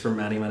snakes for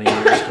many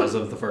years because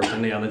of the first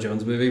Indiana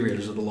Jones movie,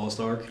 Raiders of the Lost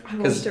Ark. I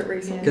watched it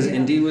recently. Because yeah.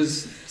 Indy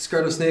was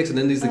scared of snakes, and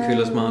Indy's the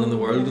coolest man in the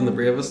world and the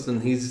bravest,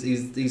 and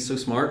he's so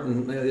smart.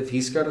 And if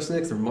he's scared of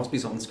snakes, there must be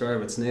something scary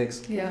about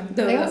snakes. Yeah,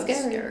 They are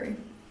that's scary.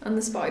 And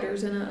the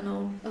spiders in it and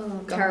all. Oh,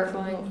 God.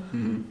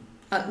 Terrifying.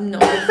 No,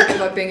 I think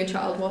about being a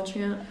child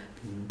watching it.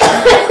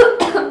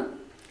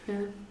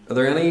 Yeah. Are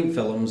there any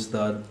films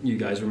that you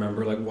guys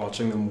remember like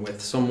watching them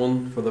with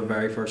someone for the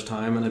very first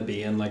time and it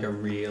being like a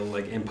real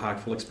like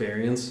impactful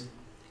experience?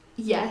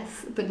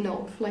 Yes, but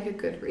not for like a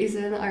good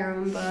reason. I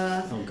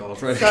remember. Oh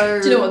God, right.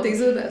 So Do you know what?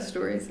 These are the best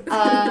stories.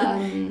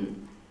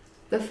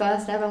 the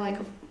first ever like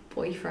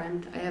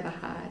boyfriend I ever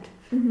had.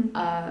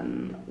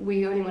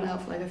 We only went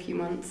out for like a few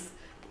months,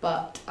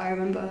 but I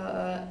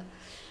remember.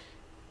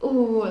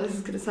 This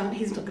is gonna sound.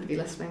 He's not gonna be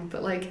listening,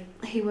 but like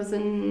he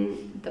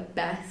wasn't the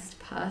best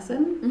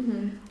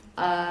person.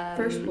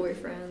 First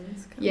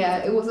boyfriends. Yeah,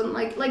 it wasn't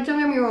like don't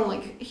get me wrong.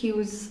 Like he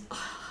was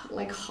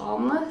like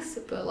harmless,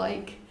 but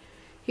like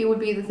he would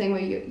be the thing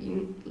where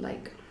you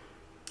like.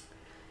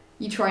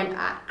 You try and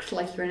act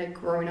like you're in a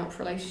grown-up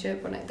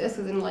relationship when this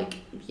was in like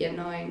year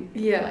 9.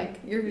 Yeah, like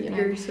you're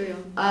so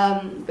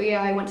young. But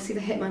yeah, I went to see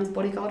The Hitman's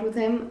Bodyguard with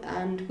him,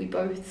 and we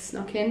both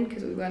snuck in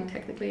because we weren't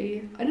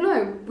technically. I don't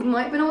know. We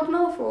might have been old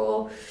enough,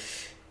 or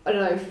I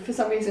don't know, for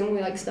some reason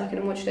we like stuck in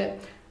and watched it.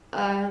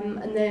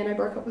 And then I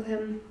broke up with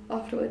him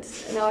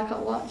afterwards, and now I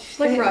can't watch.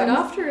 Like right films.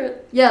 after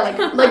it. Yeah,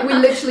 like we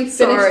literally finished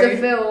Sorry.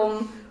 the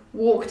film,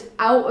 walked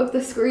out of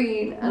the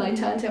screen, and I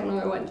turned to him and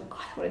I went,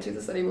 I don't want to do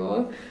this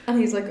anymore. And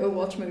he's like, oh,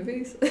 watch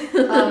movies.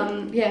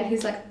 Yeah,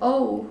 he's like,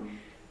 oh,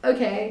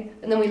 okay,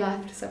 and then we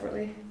left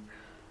separately.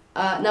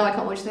 Now I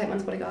can't watch The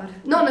Hitman's Bodyguard.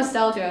 Not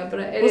nostalgia, but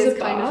it Was is it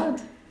kind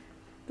bad?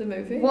 The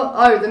movie? of. What?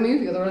 Oh, the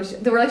movie or the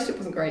relationship? The relationship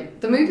wasn't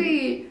great. The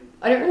movie,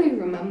 I don't really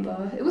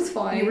remember. It was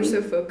fine. You were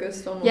so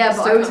focused on. Yeah, what's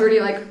but to I was come. really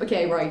like,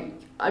 okay, right,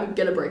 I'm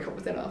gonna break up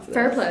with him after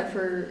Fair this. play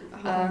for.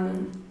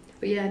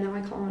 But yeah, no,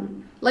 I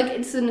can't. Like,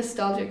 it's a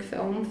nostalgic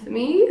film for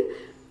me,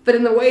 but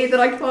in the way that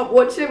I can't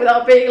watch it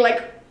without being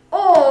like,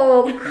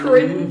 oh,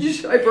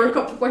 cringe. I broke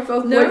up with my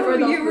first No,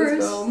 boyfriend you after were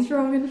this a film.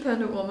 strong,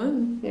 independent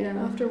woman. Yeah.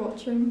 After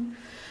watching.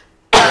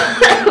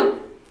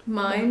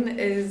 Mine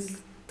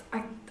is,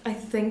 I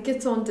think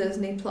it's on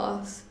Disney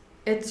Plus.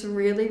 It's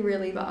really,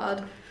 really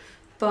bad,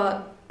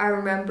 but I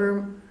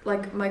remember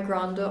like my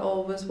granda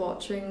always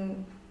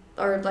watching,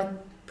 or like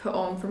put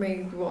on for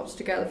me to watch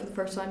together for the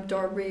first time,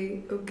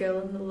 Darby O'Gill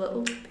and the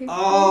Little People.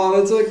 Oh,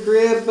 that's a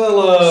great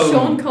film.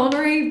 Sean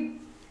Connery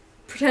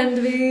pretend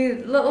to be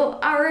little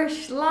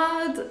Irish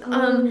lad,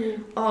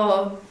 and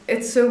oh,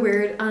 it's so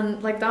weird.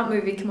 And like that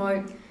movie came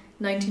out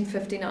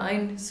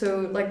 1959,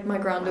 so like my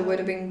granda would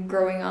have been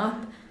growing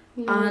up,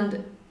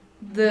 and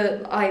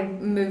I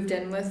moved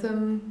in with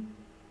him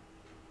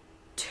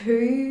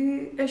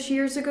 2-ish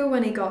years ago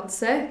when he got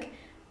sick,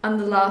 and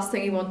the last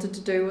thing he wanted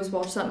to do was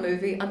watch that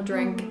movie and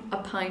drink a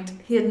pint.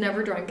 He had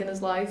never drank in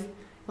his life.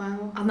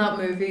 Wow. And that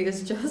movie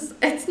is just,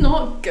 it's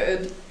not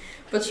good.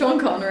 But Sean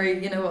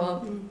Connery, you know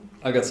what?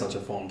 I got such a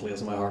fond place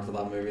in my heart for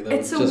that movie though.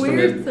 It's a just from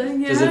weird it,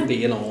 thing, yeah. Just it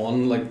being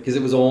on, like, because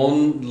it was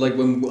on like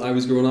when I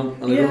was growing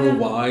up, and I don't Yeah. know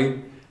why.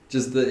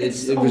 Just that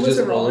It's it was always just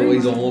around.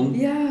 always on.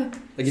 Yeah.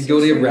 Like you'd So go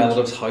to a strange.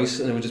 relative's house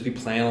and it would just be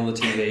playing on the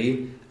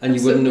TV, and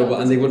That's you wouldn't so know bad.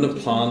 what, and they wouldn't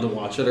have planned to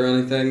watch it or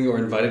anything, or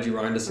invited you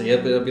around to see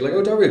it, but it'd be like,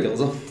 oh, Darby O'Gill's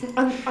on.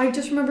 And I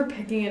just remember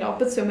picking it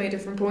up at so many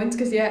different points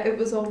because, yeah, it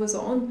was always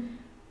on.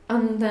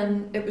 And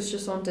then it was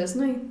just on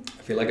Disney.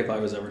 I feel like if I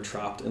was ever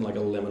trapped in like a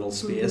liminal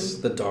space,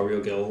 that Darby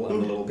O'Gill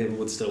and the Little People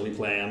would still be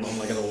playing on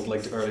like an old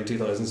like early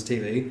 2000s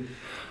TV.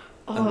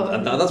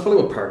 And that's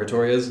probably what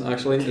purgatory is,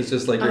 actually. It's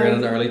just like you're in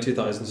an early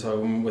 2000s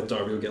home with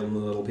Darby O'Gill and the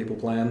Little People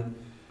playing.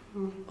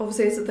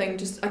 Obviously, it's the thing,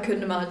 just I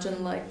couldn't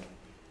imagine, like,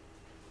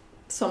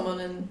 someone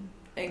in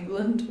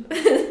England.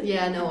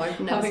 Yeah, no, I've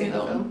never Having seen it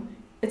that on. film.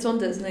 It's on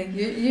Disney.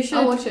 You should.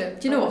 I'll watch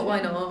it. Do you know I'll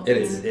what? watch Why not? It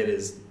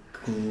is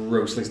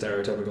grossly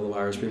stereotypical of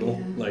Irish people,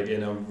 Yeah. like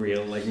in a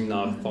real like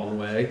not fun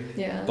way.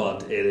 Yeah.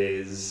 But it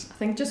is. I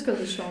think just because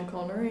it's Sean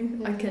Connery,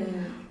 I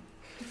can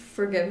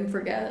forgive and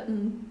forget.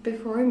 And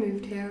Before I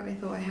moved here, I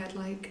thought I had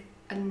like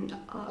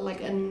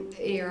an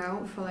ear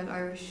out for like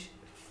Irish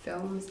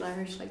films and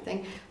Irish like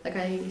thing. Like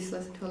I used to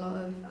listen to a lot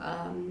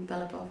of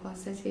Bella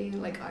Belfast City,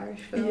 like Irish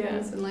films Yeah.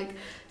 and like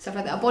stuff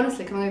like that. But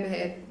honestly, coming over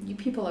here, you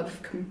people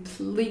have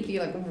completely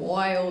like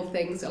wild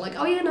things. They're like,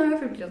 oh yeah, no,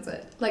 everybody does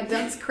it. Like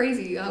that's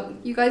crazy.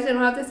 You guys don't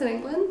have this in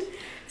England?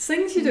 it's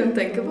things you don't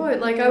think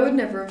about. Like I would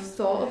never have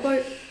thought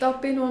about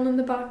that being on in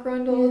the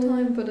background all the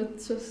time, but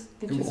it's just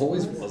It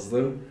always was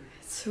though.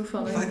 it's so The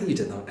funny. fact that you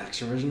didn't have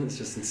extra version, it's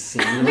just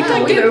insane. I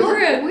can't get over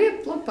it. We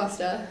have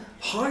Blockbuster.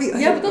 How?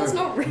 Yeah, but that's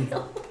not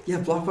real. Yeah,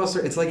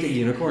 Blockbuster. It's like a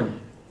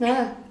unicorn.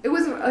 Nah,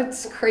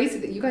 it's crazy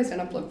that you guys don't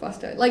have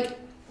Blockbuster. Like,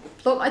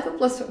 I thought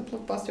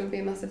Blockbuster would be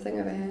a massive thing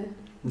over here.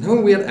 No,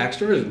 we had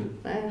extra version.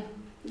 Nah,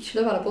 you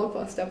should have had a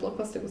Blockbuster.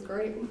 Blockbuster was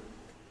great.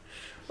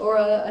 Or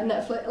a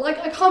Netflix. Like,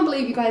 I can't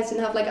believe you guys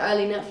didn't have like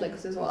early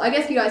Netflix as well. I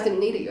guess you guys didn't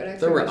need it. You had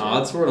extra There were version.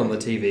 ads for it on the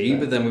TV,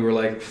 but then we were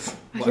like,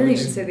 I why didn't would we even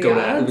just see the go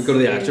ads. to, we go to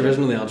the extra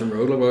version on the Antrim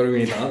Road? Like, why do we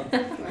need that?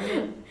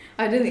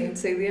 I didn't even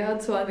see the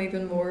ad, so I'm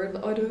even more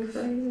out of.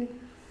 Crazy.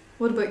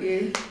 What about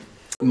you?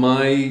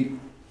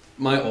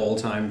 My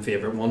all-time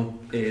favourite one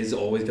is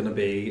always going to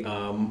be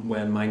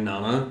when my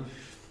nana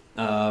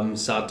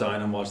sat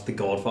down and watched The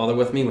Godfather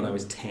with me when I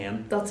was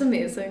 10. That's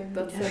amazing.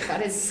 That's Yeah, like,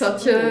 that is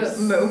such a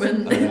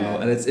moment. I know,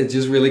 and it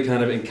just really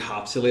kind of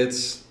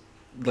encapsulates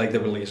like the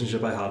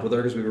relationship I had with her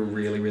because we were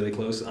really, really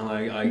close, and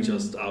I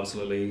just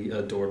absolutely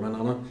adored my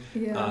nana.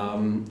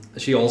 Yeah.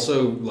 She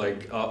also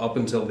like up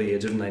until the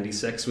age of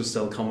 96 was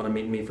still coming and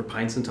meeting me for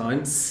pints in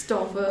town.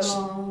 Stop it.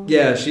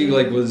 Yeah, she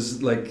like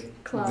was like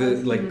Class.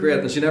 great,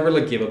 and she never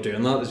like gave up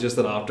doing that. It's just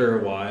that after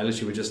a while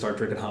she would just start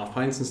drinking half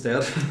pints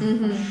instead.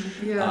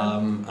 Yeah.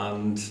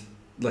 And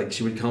like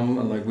she would come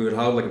and like we would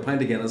have like a pint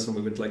of Guinness and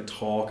we would like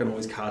talk and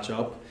always catch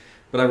up.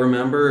 But I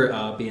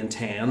remember being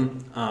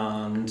 10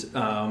 and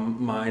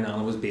my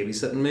nana was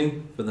babysitting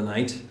me for the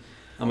night,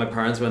 and my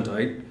parents went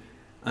out,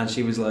 and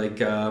she was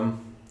like,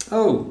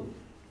 "Oh,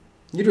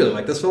 you'd really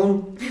like this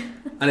film,"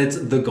 and it's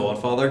The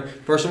Godfather.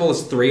 First of all,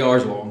 it's 3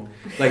 hours long.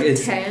 Like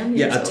it's 10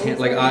 yeah, years at 10. old.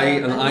 Like I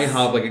That's-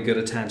 have like a good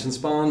attention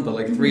span, but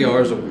like 3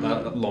 hours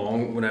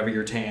long whenever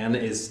you're 10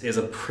 is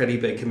a pretty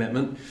big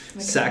commitment. Okay.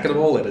 Second of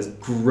all, it is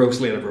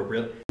grossly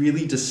inappropriate.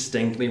 Really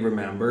distinctly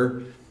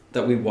remember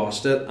that we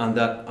watched it and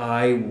that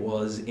I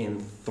was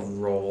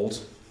enthralled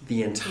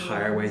the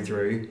entire way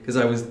through because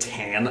I was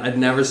 10. I'd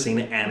never seen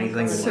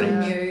anything So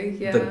like new,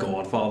 yeah. The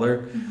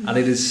Godfather, and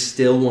it is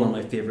still one of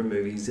my favourite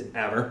movies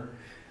ever.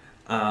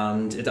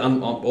 And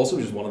I'm also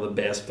just one of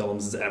the best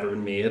films that's ever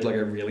been made. Like, I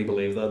really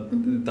believe that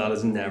that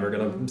is never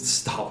going to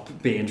stop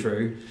being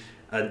true.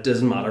 It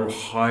doesn't matter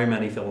how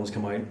many films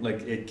come out.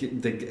 Like,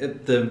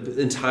 the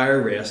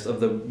entire rest of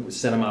the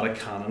cinematic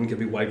canon could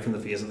be wiped from the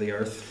face of the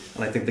earth,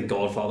 and I think The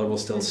Godfather will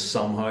still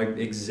somehow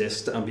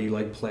exist and be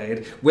like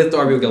played with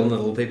Darby O'Gill and the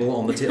little people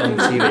on the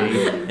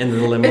TV in the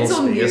liminal It's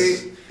on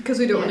space. mute because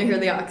we don't want to hear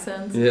the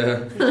accents.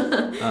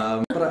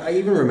 Yeah. But I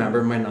even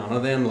remember my nana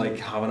then like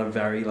having a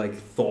very like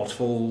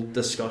thoughtful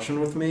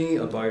discussion with me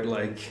about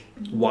like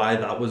why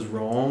that was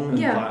wrong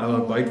and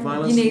about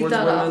violence You need towards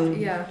that women. up,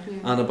 yeah.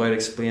 And about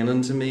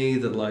explaining to me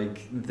that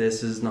like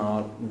this is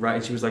not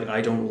right. She was like,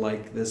 I don't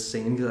like this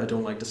scene because I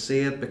don't like to see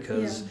it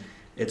because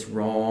it's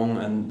wrong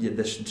and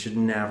this should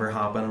never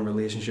happen and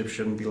relationships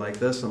shouldn't be like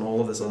this and all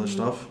of this other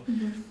stuff.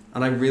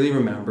 And I really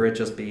remember it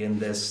just being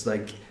this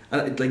like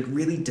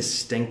really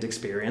distinct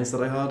experience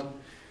that I had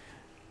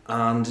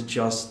and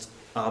just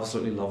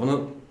absolutely loving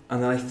it.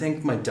 And then I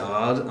think my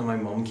dad and my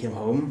mum came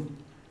home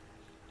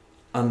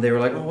and they were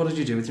like, oh, what did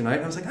you do with your night?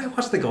 And I was like, I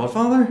watched The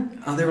Godfather.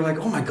 And they were like,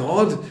 oh my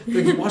God,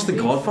 you watched The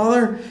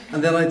Godfather?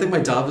 And then I think my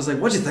dad was like,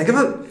 what'd you think of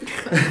it?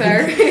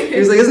 Fair. He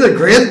was like, isn't it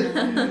great?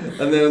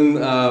 And then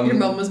your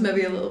mum was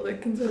maybe a little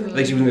bit concerned.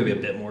 like she was maybe a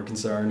bit more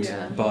concerned.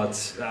 Yeah.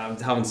 But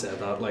having said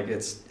that, like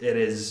it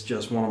is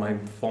just one of my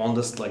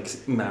fondest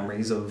like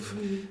memories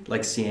of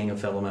like seeing a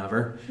film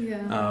ever.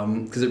 Yeah.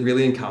 Because it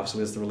really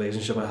encapsulates the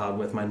relationship I had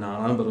with my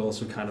nana, but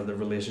also kind of the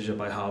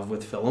relationship I have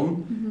with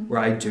film,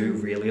 where I do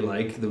really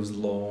like those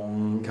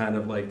long kind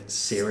of like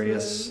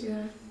serious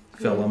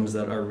films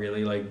that are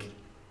really like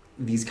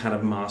these kind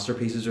of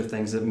masterpieces or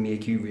things that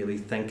make you really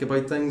think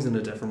about things in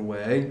a different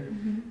way.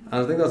 And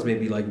I think that's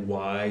maybe like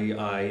why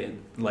I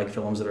like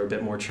films that are a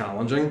bit more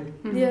challenging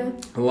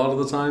a lot of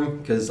the time,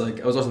 because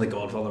like I was watching The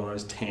Godfather when I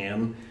was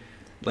 10.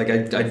 Like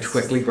I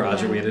quickly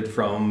graduated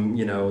from,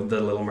 you know,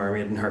 The Little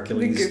Mermaid and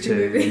Hercules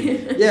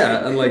to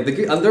and like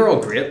and they're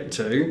all great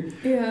too.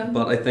 Yeah.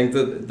 But I think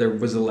that there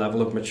was a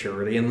level of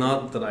maturity in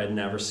that I had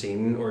never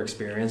seen or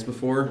experienced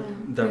before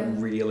that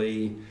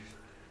really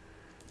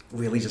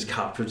just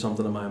captured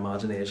something in my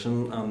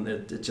imagination, and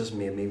it just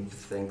made me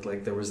think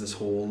like there was this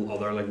whole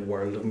other like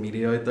world of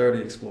media out there to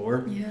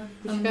explore. Yeah.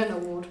 You should get an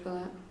award for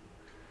that.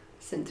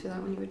 Sent through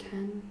that when you were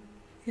 10.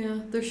 Yeah,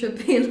 there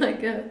should be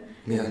like a...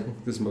 Yeah,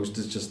 because most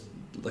is just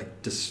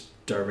like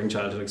disturbing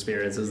childhood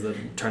experiences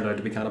that turned out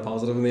to be kind of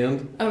positive in the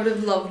end. I would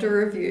have loved a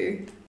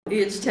review.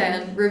 Age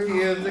 10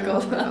 review of The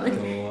Godfather.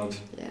 God.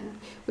 Yeah.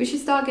 We should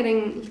start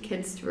getting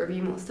kids to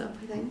review more stuff,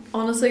 I think.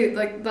 Honestly,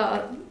 like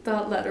that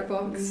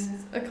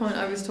Letterboxd account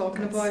I was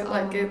talking about,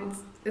 like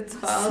it's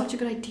fab. Such a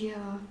good idea.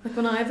 Like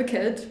when I have a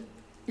kid,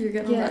 you're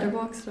getting a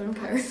Letterboxd, I don't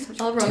care.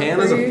 I'll run 10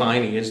 it is for a you.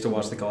 fine age to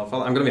watch The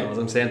Godfather. I'm gonna be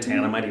honest, I'm saying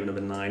 10, I might even have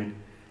been 9.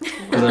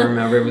 Because I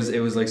remember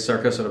it was like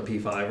circa sort of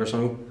P5 or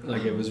something.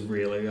 Like it was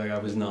really like I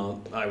was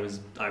not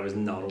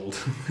old.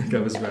 Like I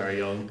was very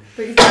young.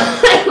 But you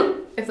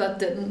think if that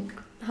didn't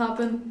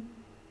happen,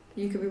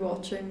 you could be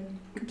watching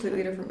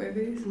completely different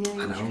movies. Yeah, I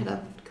you know. could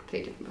have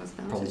completely different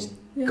personalities.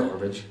 Yeah.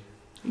 Garbage.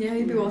 Yeah,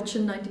 you'd be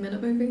watching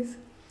 90-minute movies.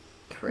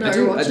 Correct.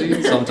 No. I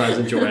do sometimes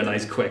enjoy a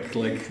nice quick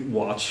like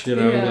watch, you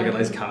know, like a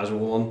nice casual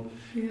one.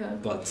 Yeah.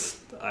 But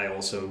I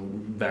also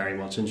very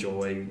much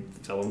enjoy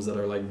films that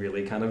are like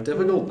really kind of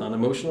difficult and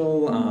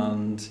emotional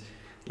and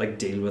like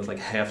deal with like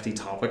hefty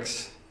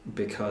topics,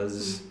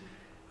 because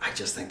I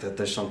just think that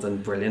there's something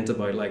brilliant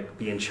about like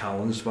being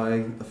challenged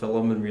by a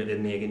film and really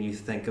making you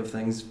think of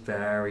things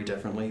very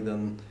differently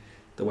than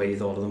the way you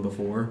thought of them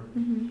before.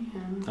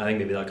 Yeah. I think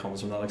maybe that comes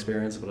from that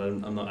experience, but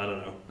I'm not. I don't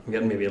know. I'm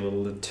getting maybe a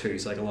little bit too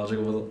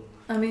psychological with it.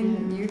 I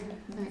mean, you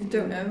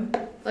don't know.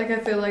 Like I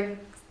feel like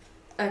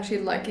actually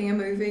liking a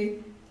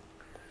movie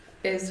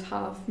is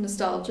half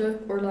nostalgia,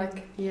 or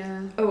like,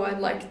 oh, I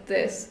liked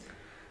this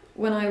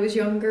when I was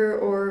younger,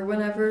 or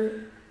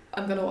whenever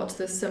I'm gonna watch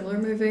this similar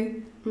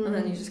movie, and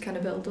then you just kind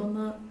of build on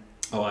that.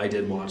 Oh, I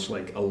did watch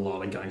like a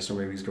lot of gangster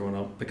movies growing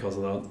up because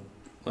of that.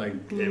 Like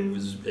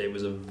it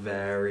was a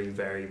very,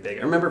 very big.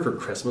 I remember for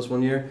Christmas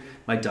one year,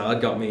 my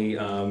dad got me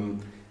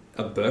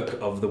a book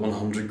of the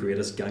 100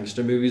 greatest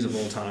gangster movies of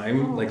all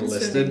time, like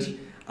listed. So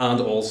and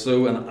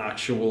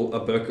also a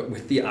book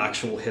with the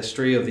actual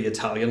history of the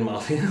Italian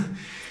mafia,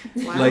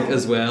 like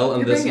as well.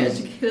 And you're this being was,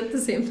 educated at the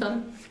same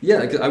time.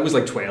 yeah, 'cause I was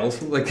like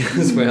 12, like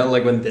as well,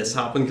 like when this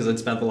happened, because I'd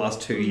spent the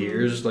last 2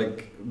 years,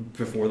 like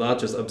before that,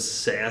 just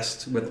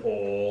obsessed with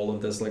all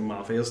of this like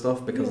mafia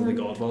stuff because of The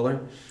Godfather.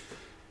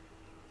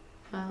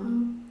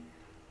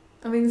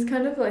 I mean, it's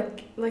kind of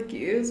like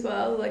you as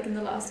well. Like in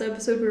the last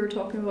episode, we were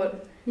talking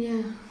about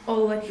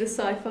all like the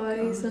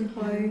sci-fis and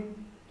how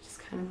just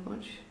kind of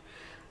watch.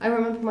 I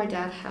remember my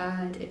dad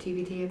had a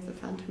DVD of The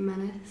Phantom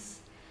Menace,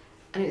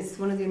 and it's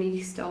one of the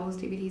only Star Wars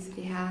DVDs that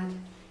he had.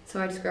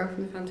 So I just grew up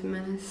from The Phantom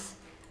Menace,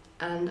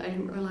 and I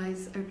didn't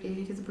realise I really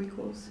hated the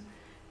prequels,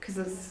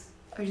 because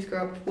I just grew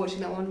up watching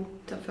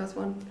that first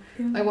one.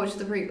 Yeah. I watched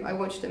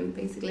them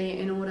basically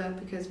in order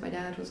because my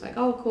dad was like,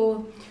 "Oh,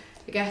 cool.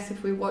 I guess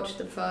if we watch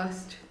the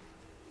first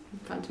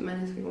Phantom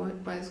Menace, we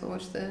might as well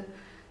watch the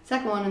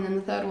second one and then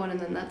the third one, and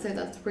then that's it.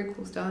 That's the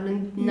prequels done.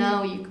 And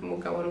now you can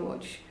go on and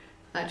watch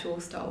actual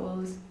Star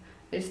Wars."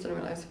 I just didn't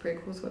realise the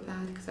prequels were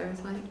bad because I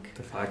was like,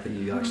 The fact that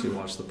you actually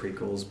watched the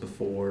prequels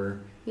before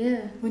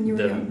yeah, When you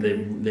were younger.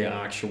 the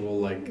actual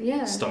like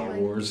yeah, Star like,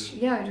 Wars,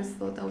 Yeah, I just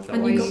thought that was the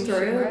And way you you got should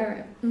through it.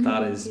 wear it. Mhm.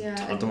 that is Yeah.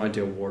 tantamount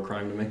to a war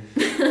crime to me.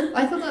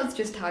 I thought that was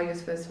just how you're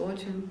supposed to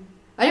watch them.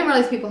 I didn't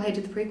realise people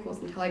hated the prequels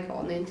until I got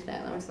on the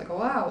internet and I was like, oh,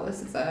 wow,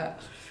 this is a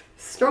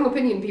strong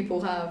opinion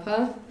people have,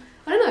 huh?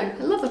 I don't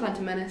know, I love the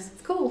Phantom Menace,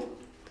 it's cool.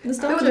 The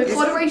Nostalgic.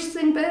 pod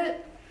racing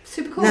bit,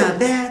 super cool. Now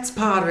that's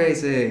pod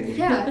racing.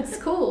 Yeah, it's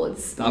cool,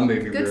 it's That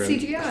movie good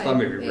ruined. CGI. That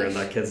movie ruined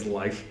that kid's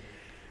life.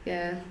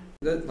 Yeah.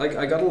 Like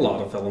I got a lot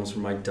of films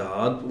from my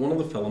dad. One of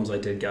the films I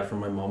did get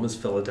from my mum is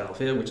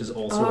Philadelphia, which is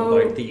also Oh.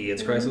 about the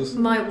AIDS crisis.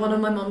 One of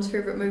my mum's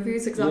favourite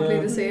movies, exactly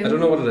Yeah. the same. I don't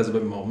know what it is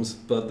about mums,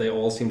 but they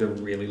all seem to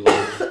really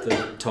love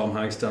the Tom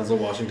Hanks, Denzel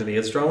Washington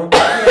AIDS drama.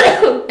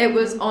 It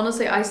was,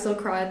 honestly, I still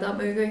cry at that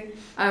movie.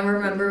 I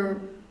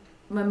remember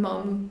my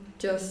mum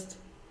just,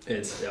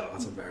 It's a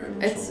very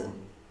emotional It's- one.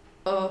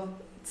 oh,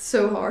 it's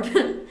so hard.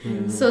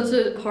 Yeah. Such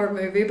a hard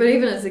movie, but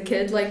even as a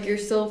kid, like, you're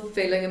still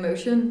feeling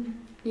emotion.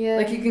 Yeah.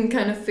 Like, you can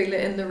kind of feel it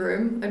in the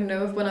room. I don't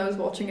know if when I was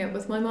watching it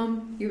with my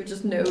mum, you would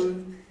just know,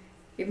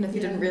 even if you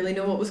didn't really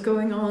know what was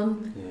going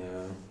on,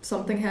 Yeah.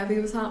 something heavy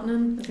was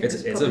happening. I think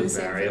It's a probably the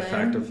same very for them.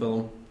 effective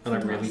film, and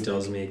it really Fantastic.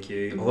 does make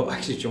you. Although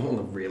actually, do you know one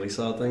of the really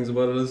sad things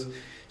about it is,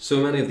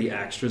 so many of the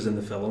extras in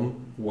the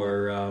film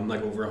were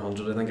like over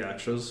 100, I think,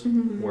 extras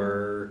Mhm.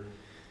 were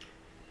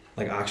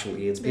like actual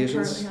AIDS They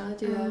patients.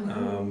 apparently had,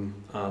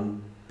 yeah.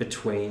 And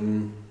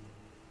between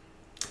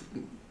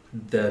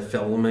the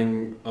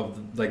filming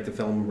of like the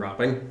film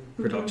wrapping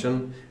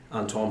production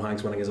and Tom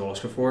Hanks winning his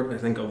Oscar for it, I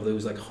think of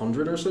those like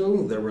 100 or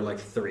so, there were like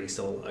 3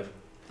 still alive.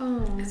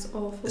 Oh. It's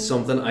awful.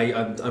 Something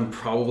I'm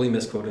probably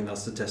misquoting that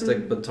statistic,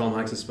 Mm. but Tom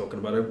Hanks has spoken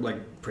about it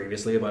like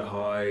previously about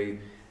how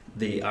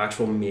the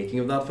actual making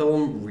of that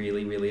film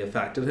really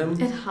affected him.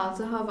 It had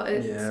to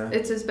have. Yeah.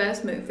 It's his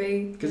best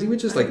movie. Because he would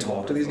just like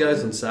talk to these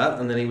guys on set,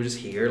 and then he would just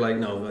hear like,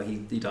 no, he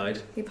died.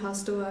 He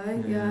passed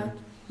away. Yeah. Yeah.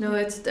 No,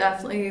 it's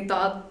definitely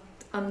that,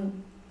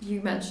 and you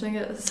mentioning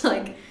it has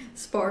like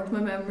sparked my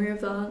memory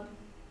of that.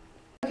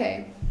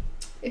 Okay,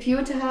 if you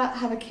were to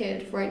have a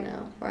kid right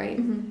now, right?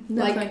 Mm-hmm.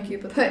 No, Like, thank you,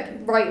 but Put thank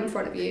you. right in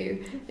front of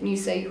you, and you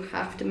say you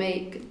have to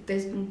make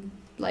this,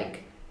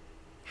 like,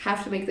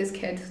 have to make this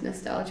kid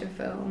nostalgia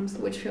films.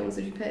 Which films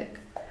would you pick?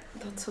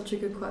 That's such a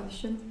good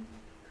question.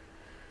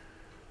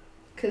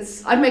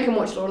 Because I'd make him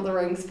watch Lord of the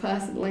Rings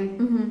personally.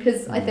 Mm-hmm.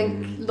 Because I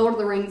think Mm. Lord of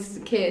the Rings as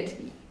a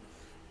kid,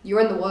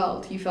 you're in the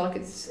world. You feel like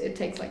it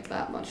takes like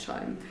that much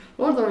time.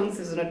 Lord of the Rings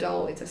as an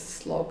adult, it's a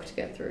slog to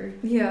get through.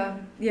 Yeah,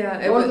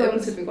 yeah. Lord of the it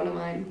Rings was, would be one of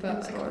mine, it but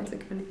was I can't hard.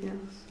 think of anything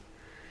else.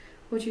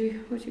 Would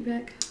you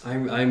pick?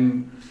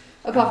 I'm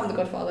Apart from The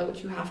Godfather,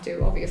 which you have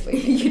to, obviously.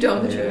 You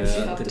don't have a choice.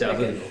 You yeah, have the to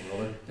devil pick of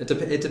it. the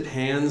Godfather. It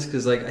depends,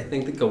 because like I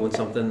think that going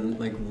something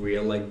like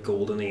real like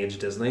golden age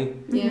Disney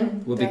Yeah,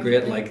 would be great,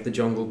 definitely. like The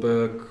Jungle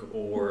Book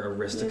or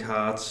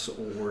Aristocats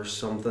or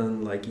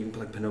something like even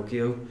like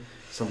Pinocchio,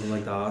 something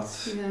like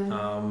that.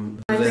 Yeah.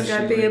 I think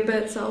I'd be a eventually-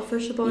 bit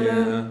selfish about it.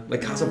 yeah,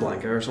 like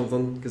Casablanca or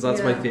something, because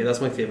that's Yeah.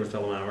 that's my favorite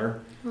film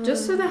ever.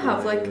 Just so they have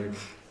Yeah, like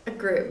a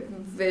great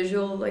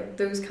visual, like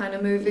those kind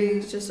of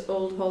movies, just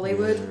old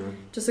Hollywood. yeah.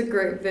 Just a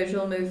great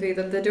visual movie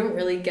that they don't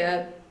really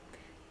get,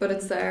 but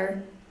it's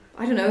there.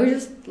 I don't know,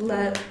 just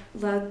let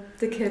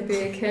the kid be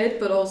a kid,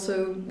 but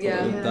also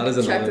Yeah. That is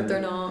check another. that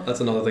they're not.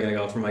 That's another thing I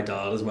got from my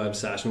dad is my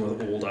obsession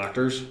with old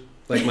actors.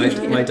 Like my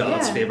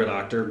dad's Yeah. favorite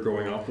actor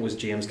growing up was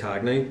James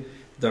Cagney.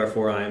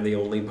 Therefore, I am the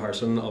only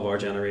person of our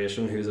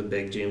generation who's a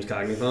big James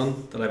Cagney fan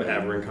that I've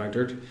ever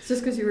encountered. It's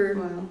just because you were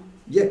Wow.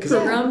 Yeah, because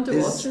programmed to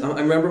watch it.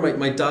 I remember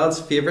my dad's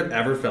favorite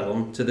ever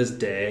film to this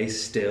day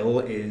still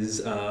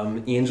is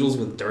Angels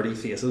with Dirty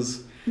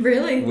Faces,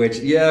 Really? which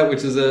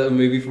is a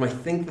movie from I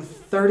think the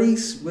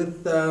 30s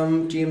with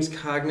James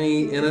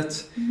Cagney in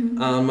it.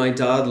 Mhm. And my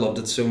dad loved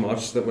it so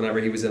much that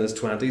whenever he was in his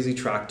 20s, he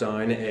tracked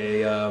down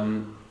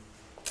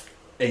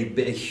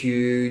a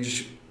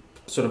huge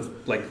sort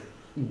of like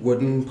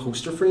wooden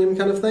poster frame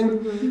kind of thing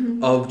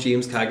Mhm. of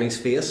James Cagney's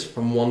face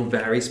from one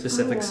very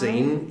specific Oh, wow.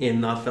 scene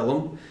in that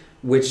film,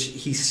 which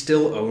he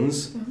still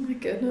owns Oh my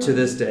goodness. to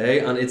this day,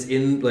 and it's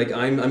in like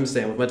I'm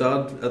staying with my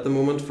dad at the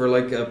moment for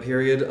like a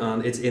period,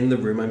 and it's in the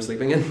room I'm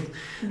sleeping in.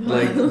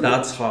 Like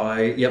that's how.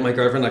 My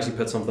girlfriend actually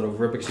put something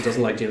over it because she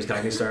doesn't like James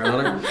Cagney staring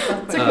at her.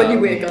 It's like when you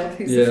wake up,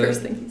 he's yeah. the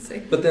first thing you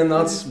see. But then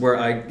that's where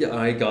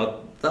I got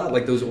that,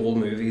 like those old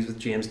movies with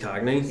James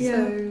Cagney.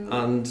 Yeah.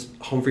 And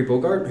Humphrey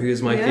Bogart, who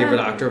is my Yeah. favourite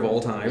actor of all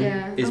time,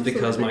 Yeah, is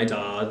because my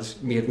dad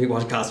made me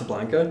watch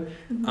Casablanca,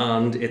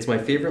 and it's my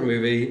favourite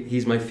movie.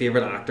 He's my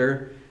favourite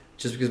actor,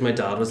 just because my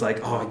dad was like,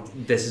 oh,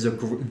 this is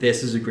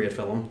a great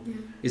film. Yeah.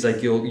 He's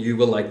like, you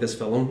will like this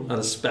film, and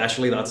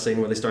especially that scene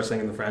where they start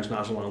singing the French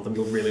national anthem.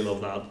 You'll really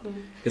love that.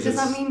 Does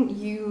that mean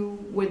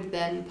you would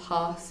then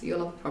pass your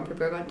love of Humphrey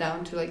Bogart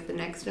down to like the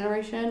next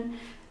generation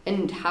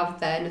and have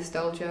their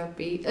nostalgia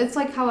be? It's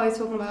like how I was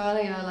talking about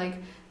earlier, like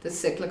the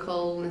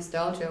cyclical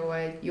nostalgia,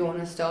 where your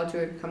nostalgia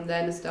would become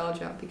their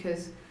nostalgia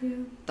because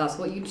that's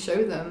what you'd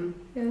show them.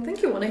 Yeah, I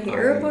think you want to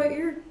hear about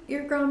your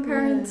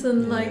grandparents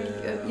and like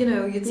you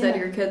know, you'd say to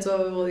your kids,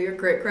 oh well, your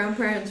great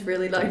grandparents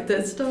really liked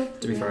this stuff.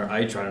 To be fair,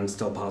 I try and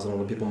still pass it on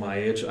to people my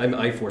age.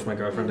 I forced my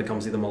girlfriend to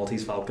come see the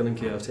Maltese Falcon in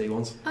QFT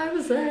once. I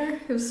was there.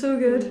 It was so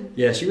good.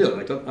 Yeah, she really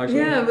liked it actually.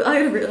 Yeah,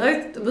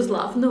 I was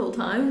laughing the whole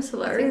time. It's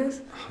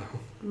hilarious.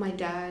 My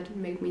dad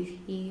made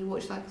me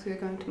watch that because we were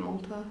going to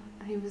Malta,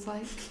 and he was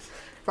like,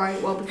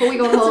 right, well, before we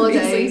go on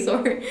holiday,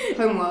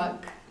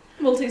 homework.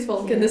 Maltese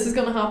Falcon, this is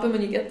going to happen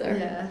when you get there.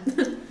 Yeah.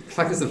 The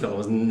fact is the film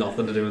has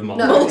nothing to do with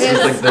Malta. No, it's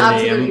it's like the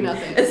absolutely name.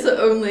 nothing. It's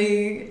the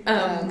only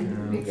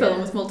film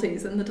Yeah. with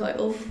Maltese in the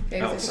title.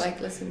 It was just like,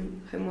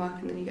 listen, homework,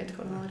 and then you get to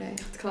go on holiday.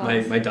 It's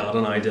class. My dad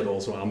and I did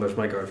also ambush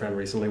my girlfriend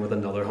recently with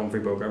another Humphrey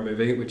Bogart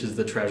movie, which is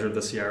The Treasure of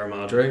the Sierra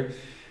Madre,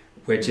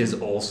 which is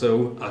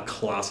also a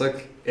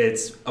classic.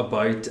 It's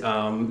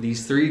about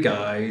these three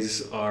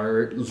guys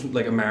are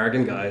like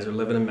American guys are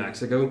living in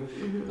Mexico,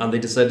 and they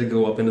decide to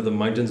go up into the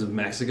mountains of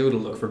Mexico to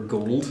look for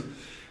gold.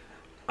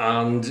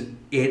 And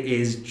it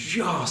is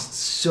just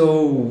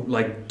so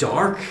like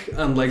dark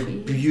and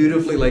like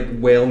beautifully like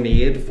well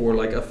made for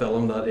like a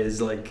film that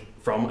is like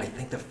from I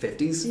think the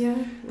 50s.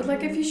 Yeah, but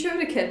like if you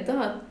showed a kid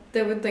that,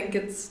 they would think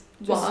it's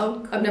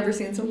wow. I've never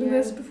seen something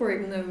like this before,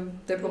 even though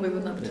they probably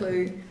wouldn't have a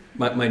clue.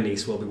 My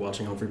niece will be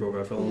watching Humphrey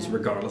Bogart films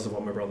regardless of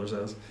what my brother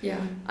says. Yeah,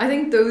 I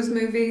think those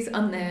movies,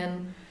 and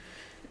then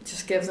it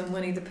just gives them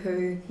Winnie the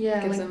Pooh.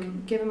 Yeah, gives like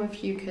them, give them a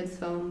few kids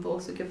film, but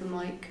also give them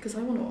like because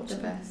I want to watch the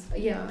them. best.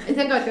 Yeah, I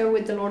think I'd go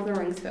with the Lord of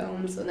the Rings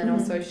films, and then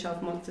also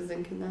shove Monsters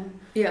Inc. in there.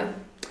 Yeah.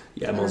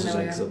 Yeah, Monsters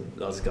Inc.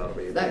 That's got to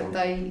be that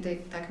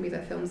can be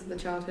their films of the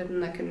childhood,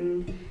 and they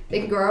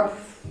can grow up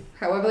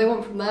however they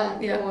want from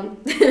that. Yeah,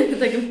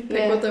 they can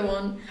pick what they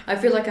want. I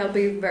feel like I'll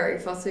be very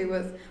fussy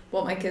with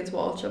what my kids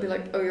watch. I'll be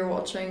like, oh, you're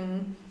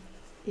watching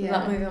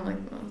that movie. I'm like,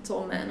 oh, it's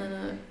all men in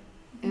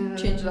it.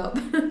 Change it up.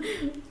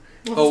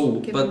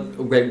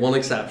 But one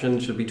exception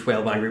should be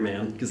 12 Angry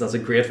Men, because that's a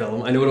great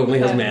film. I know it only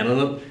has men in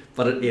it,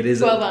 but it is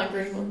 12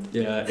 Angry Ones.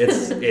 Yeah,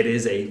 it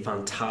is a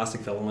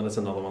fantastic film, and it's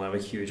another one I have a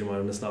huge amount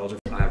of nostalgia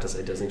for. I have to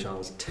say Disney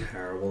Channel's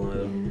terrible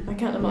now. I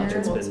can't imagine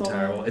It's what's been on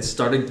terrible. It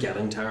started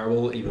getting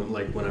terrible even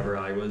like whenever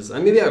I was,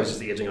 and maybe I was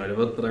just aging out of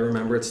it, but I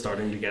remember it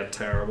starting to get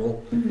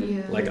terrible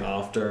like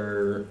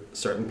after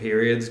certain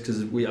periods,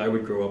 because I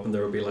would grow up and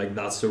there would be like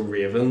That's So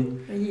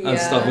Raven and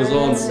stuff was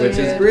on, which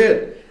is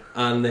great.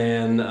 And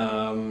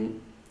then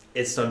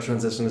it started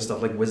transitioning to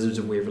stuff like Wizards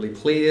of Waverly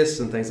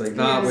Place and things like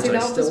that, which I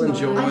still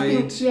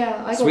enjoyed.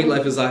 Sweet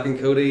Life of Zack and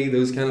Cody,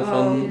 those kind of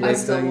fun I like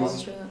still things.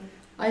 watch it.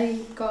 I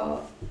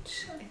got,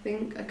 I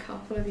think, a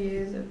couple of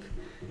years of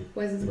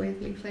Wizards of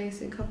Waverly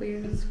Place and a couple of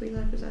years of Sweet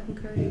Life of Zack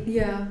and Cody.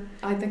 Yeah,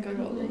 I think I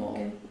got them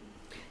all.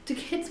 Do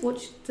kids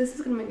watch? This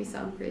is gonna make me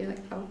sound really like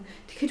oh.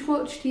 Do kids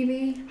watch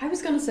TV? I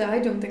was gonna say I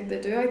don't think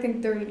they do. I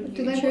think they're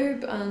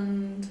YouTube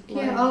and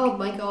yeah. Oh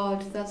my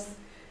god, that's.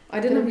 I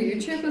didn't have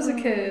YouTube as a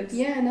kid.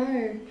 Yeah,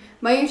 no.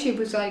 My YouTube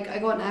was like I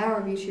got an hour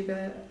of YouTube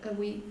a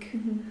week,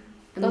 and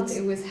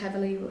it was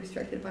heavily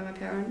restricted by my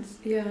parents.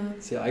 Yeah.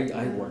 See,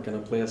 I work in a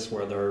place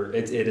where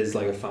it is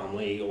like a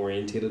family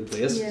orientated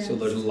place, so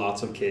there's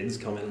lots of kids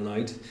come in and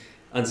out.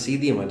 And see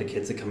the amount of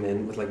kids that come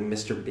in with like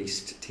Mr.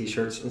 Beast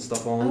t-shirts and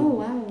stuff on. Oh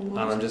wow! And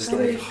I'm just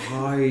like,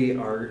 how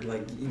are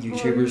like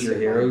YouTubers your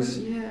heroes?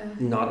 Yeah.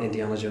 Not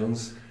Indiana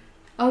Jones.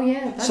 Oh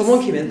yeah.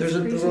 Someone came in. There's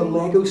a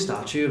Lego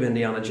statue of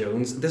Indiana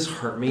Jones. This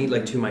hurt me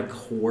like to my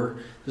core.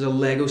 There's a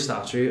Lego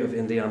statue of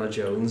Indiana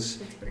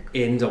Jones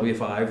in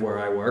W5 where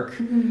I work,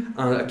 and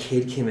a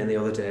kid came in the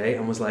other day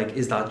and was like,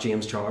 "Is that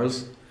James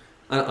Charles?"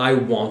 And I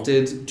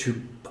wanted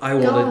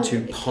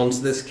to punch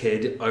this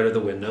kid out of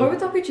the window. How would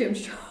that be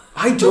James Charles?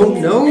 I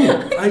don't know.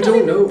 I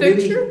don't know.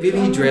 Maybe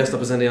he dressed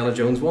up as Indiana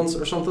Jones once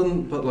or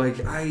something. But like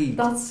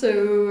that's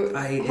so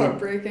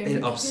heartbreaking.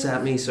 It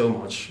upset me so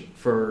much.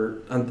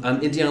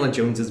 And Indiana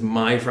Jones is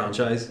my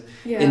franchise.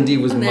 Yeah. Indy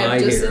was my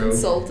just hero.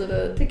 Insulted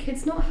it. Do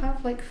kids not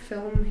have like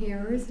film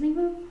heroes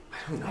anymore?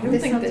 I don't know. I don't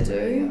think they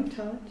do.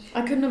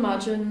 I couldn't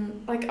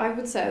imagine. Like I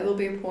would say there'll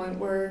be a point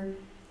where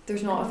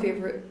there's not a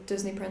favourite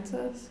Disney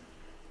princess.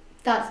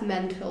 That's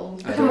mental.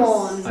 Come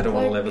on. I don't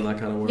want to live in that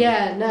kind of world.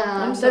 Yeah,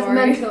 nah. I'm that's sorry.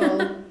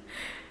 mental.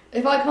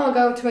 If I can't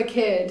go up to a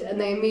kid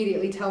and they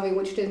immediately tell me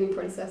which Disney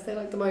princess they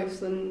like the most,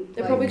 then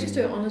they probably just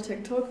do it on a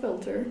TikTok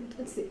filter.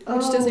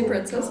 Which Disney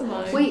princess am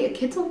I? Wait, are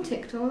kids on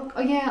TikTok?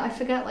 Oh yeah, I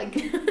forget. Like,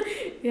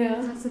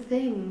 yeah, that's the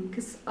thing.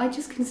 Because I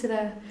just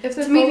consider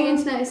to me the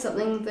internet is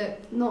something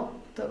that not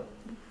that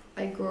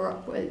I grew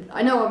up with.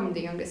 I know I'm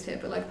the youngest here,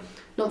 but like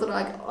not that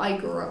I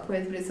grew up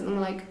with, but it's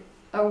something like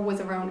I was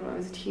around when I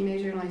was a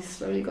teenager and I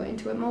slowly got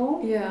into it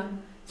more. Yeah.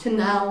 So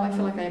now I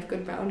feel like I have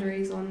good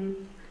boundaries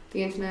on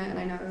the internet, and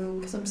I know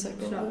Because I'm sick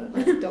of not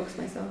it. like dox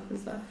myself and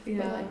stuff. Yeah.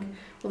 But like,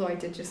 although I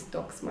did just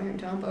dox my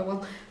hometown, but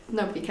well,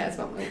 nobody cares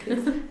about my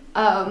kids.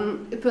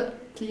 But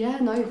yeah,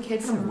 no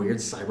kids. What kind of weird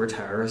cyber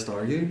terrorist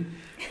are you?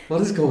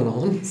 What is going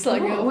on?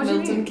 Slagging off What do you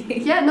Milton mean?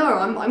 Keynes. Yeah, no,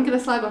 I'm gonna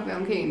slag off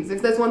Milton Keynes.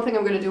 If there's one thing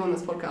I'm gonna do on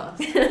this podcast.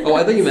 Oh,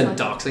 I thought you meant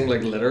doxing,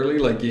 like literally,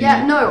 like you.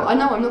 Yeah, no, I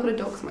know I'm not gonna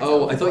dox myself.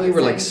 Oh, I thought you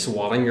were like saying.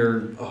 swatting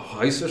your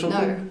house or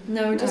something.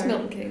 No, No, just No.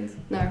 Milton Keynes.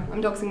 no,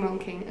 I'm doxing Milton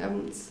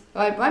Keynes.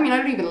 I mean, I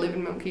don't even live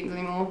in Milton Keynes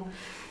anymore.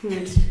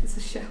 It's a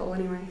shithole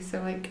anyway.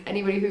 So like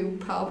anybody who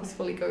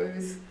purposefully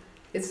goes,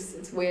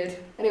 it's weird.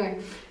 Anyway,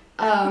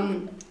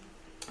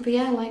 but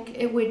yeah, like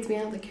it weirds me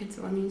out that kids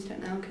are on the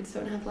internet now. Kids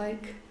don't have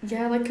like.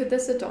 Yeah, like could they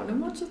sit down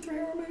and watch a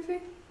 3-hour movie?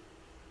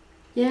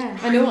 Yeah.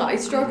 I know I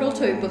struggle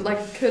too, but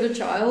like could a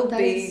child That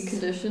be is-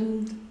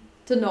 conditioned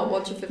to not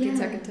watch a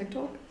 15-second Yeah.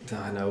 TikTok?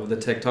 I know the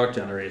TikTok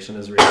generation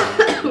is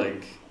really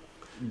like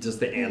just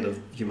the end of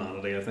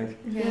humanity. I think.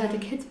 Yeah, the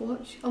kids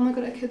watch. Oh my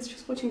god, are kids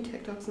just watching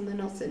TikToks and they're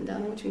not sitting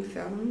down and watching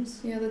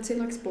films? Yeah, they'd see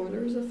like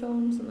spoilers of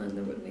films and then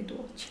they wouldn't need to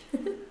watch.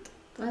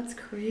 That's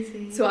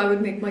crazy. So I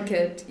would make my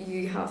kid,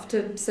 you have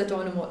to sit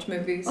down and watch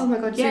movies. oh my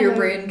god, So yeah. your no,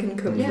 brain can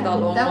cope yeah, for that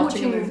long they're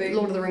watching a watching movie.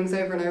 Lord of the Rings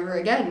over and over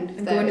again.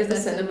 And going to if the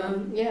they're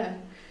cinema. Yeah.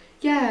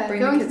 Yeah, Bring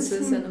going the kids to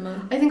the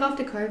cinema. I think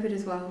after COVID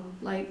as well,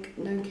 like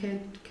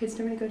kids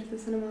don't really go to the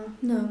cinema.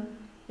 No.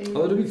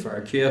 Oh, to be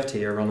fair,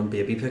 QFT are running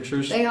baby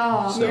pictures. They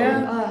are. So-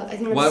 Yeah. I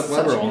think While that's we're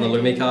such on the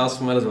an idea. Lumicast,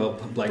 we might as well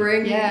like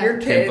Bring Yeah.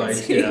 your pimp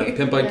kids. out,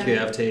 pimp out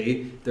Yeah.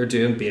 QFT. They're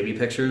doing baby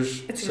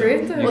pictures. It's so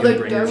great though. You Although can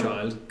bring your don't-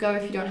 child. Go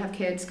if you don't have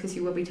kids because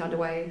you will be turned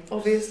away.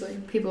 Obviously.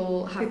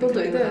 People have People been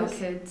do coming without this.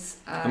 kids.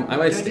 I might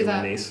don't do steal my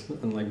that. niece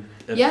and like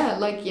if,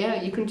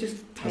 Yeah, you can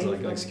just pay as like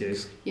an for-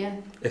 excuse. Yeah,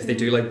 If they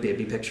do like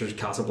baby pictures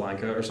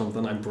Casablanca or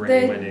something, I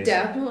bring my They niece.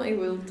 definitely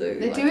will do.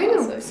 they're like doing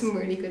classics. some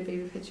really good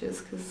baby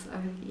pictures because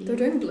They're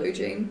doing Blue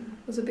Jean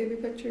as a baby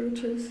picture, which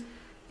is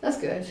that's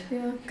good.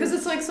 yeah, because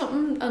it's like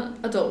something an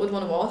adult would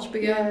want to watch.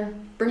 But yeah,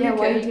 bring yeah. your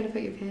Why are you kid. gonna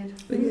put your kid?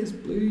 I think it's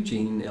Blue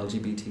Jean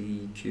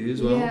LGBTQ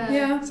as well. Yeah.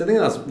 Yeah, So I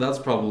think that's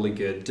probably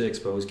good to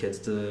expose kids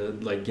to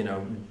like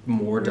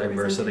more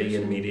diversity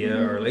in media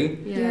Mhm. early.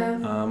 Yeah.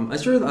 I'm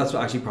sure that's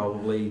actually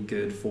probably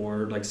good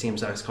for like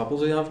same-sex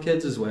couples who have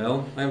kids as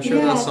well. I'm sure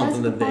Yeah, that's that's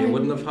something the that they point.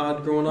 wouldn't have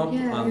had growing up,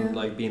 Yeah. and Yeah.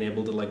 like being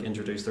able to like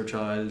introduce their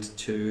child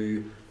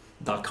to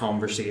that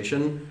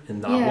conversation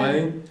in that Yeah.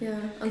 way. yeah,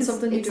 and 'Cause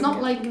something you it's don't not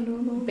get like from a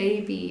normal.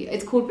 Baby,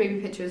 it's called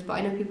baby pictures, but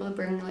I know people are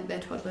bringing like their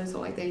toddlers or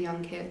like their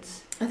young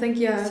kids. I think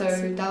yeah, So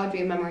it's that would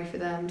be a memory for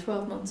them.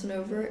 12 months and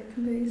over it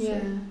can be. So Yeah.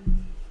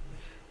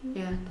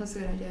 Yeah, that's a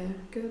good idea.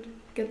 good.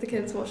 Get the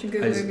kids watching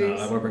good I movies.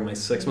 want to bring my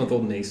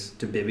 6-month-old niece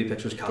to Baby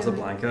Pictures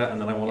Casablanca,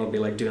 and then I want to be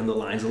like doing the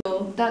lines.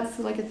 That's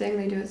like a thing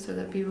they do it so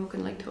that people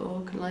can like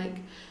talk and like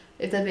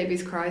if their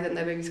babies cry, then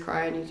their babies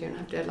cry, and you don't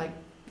have to like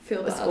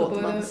Feel bad escort them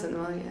about out it. the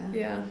cinema. Yeah.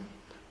 Yeah,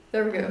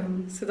 there we go.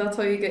 Um, So that's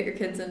how you get your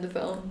kids into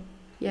film.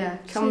 Yeah.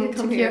 So Come you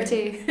come to here.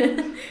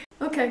 QFT.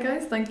 Okay,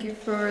 guys, thank you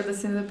for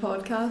listening to the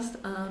podcast,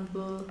 and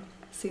we'll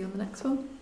see you on the next one.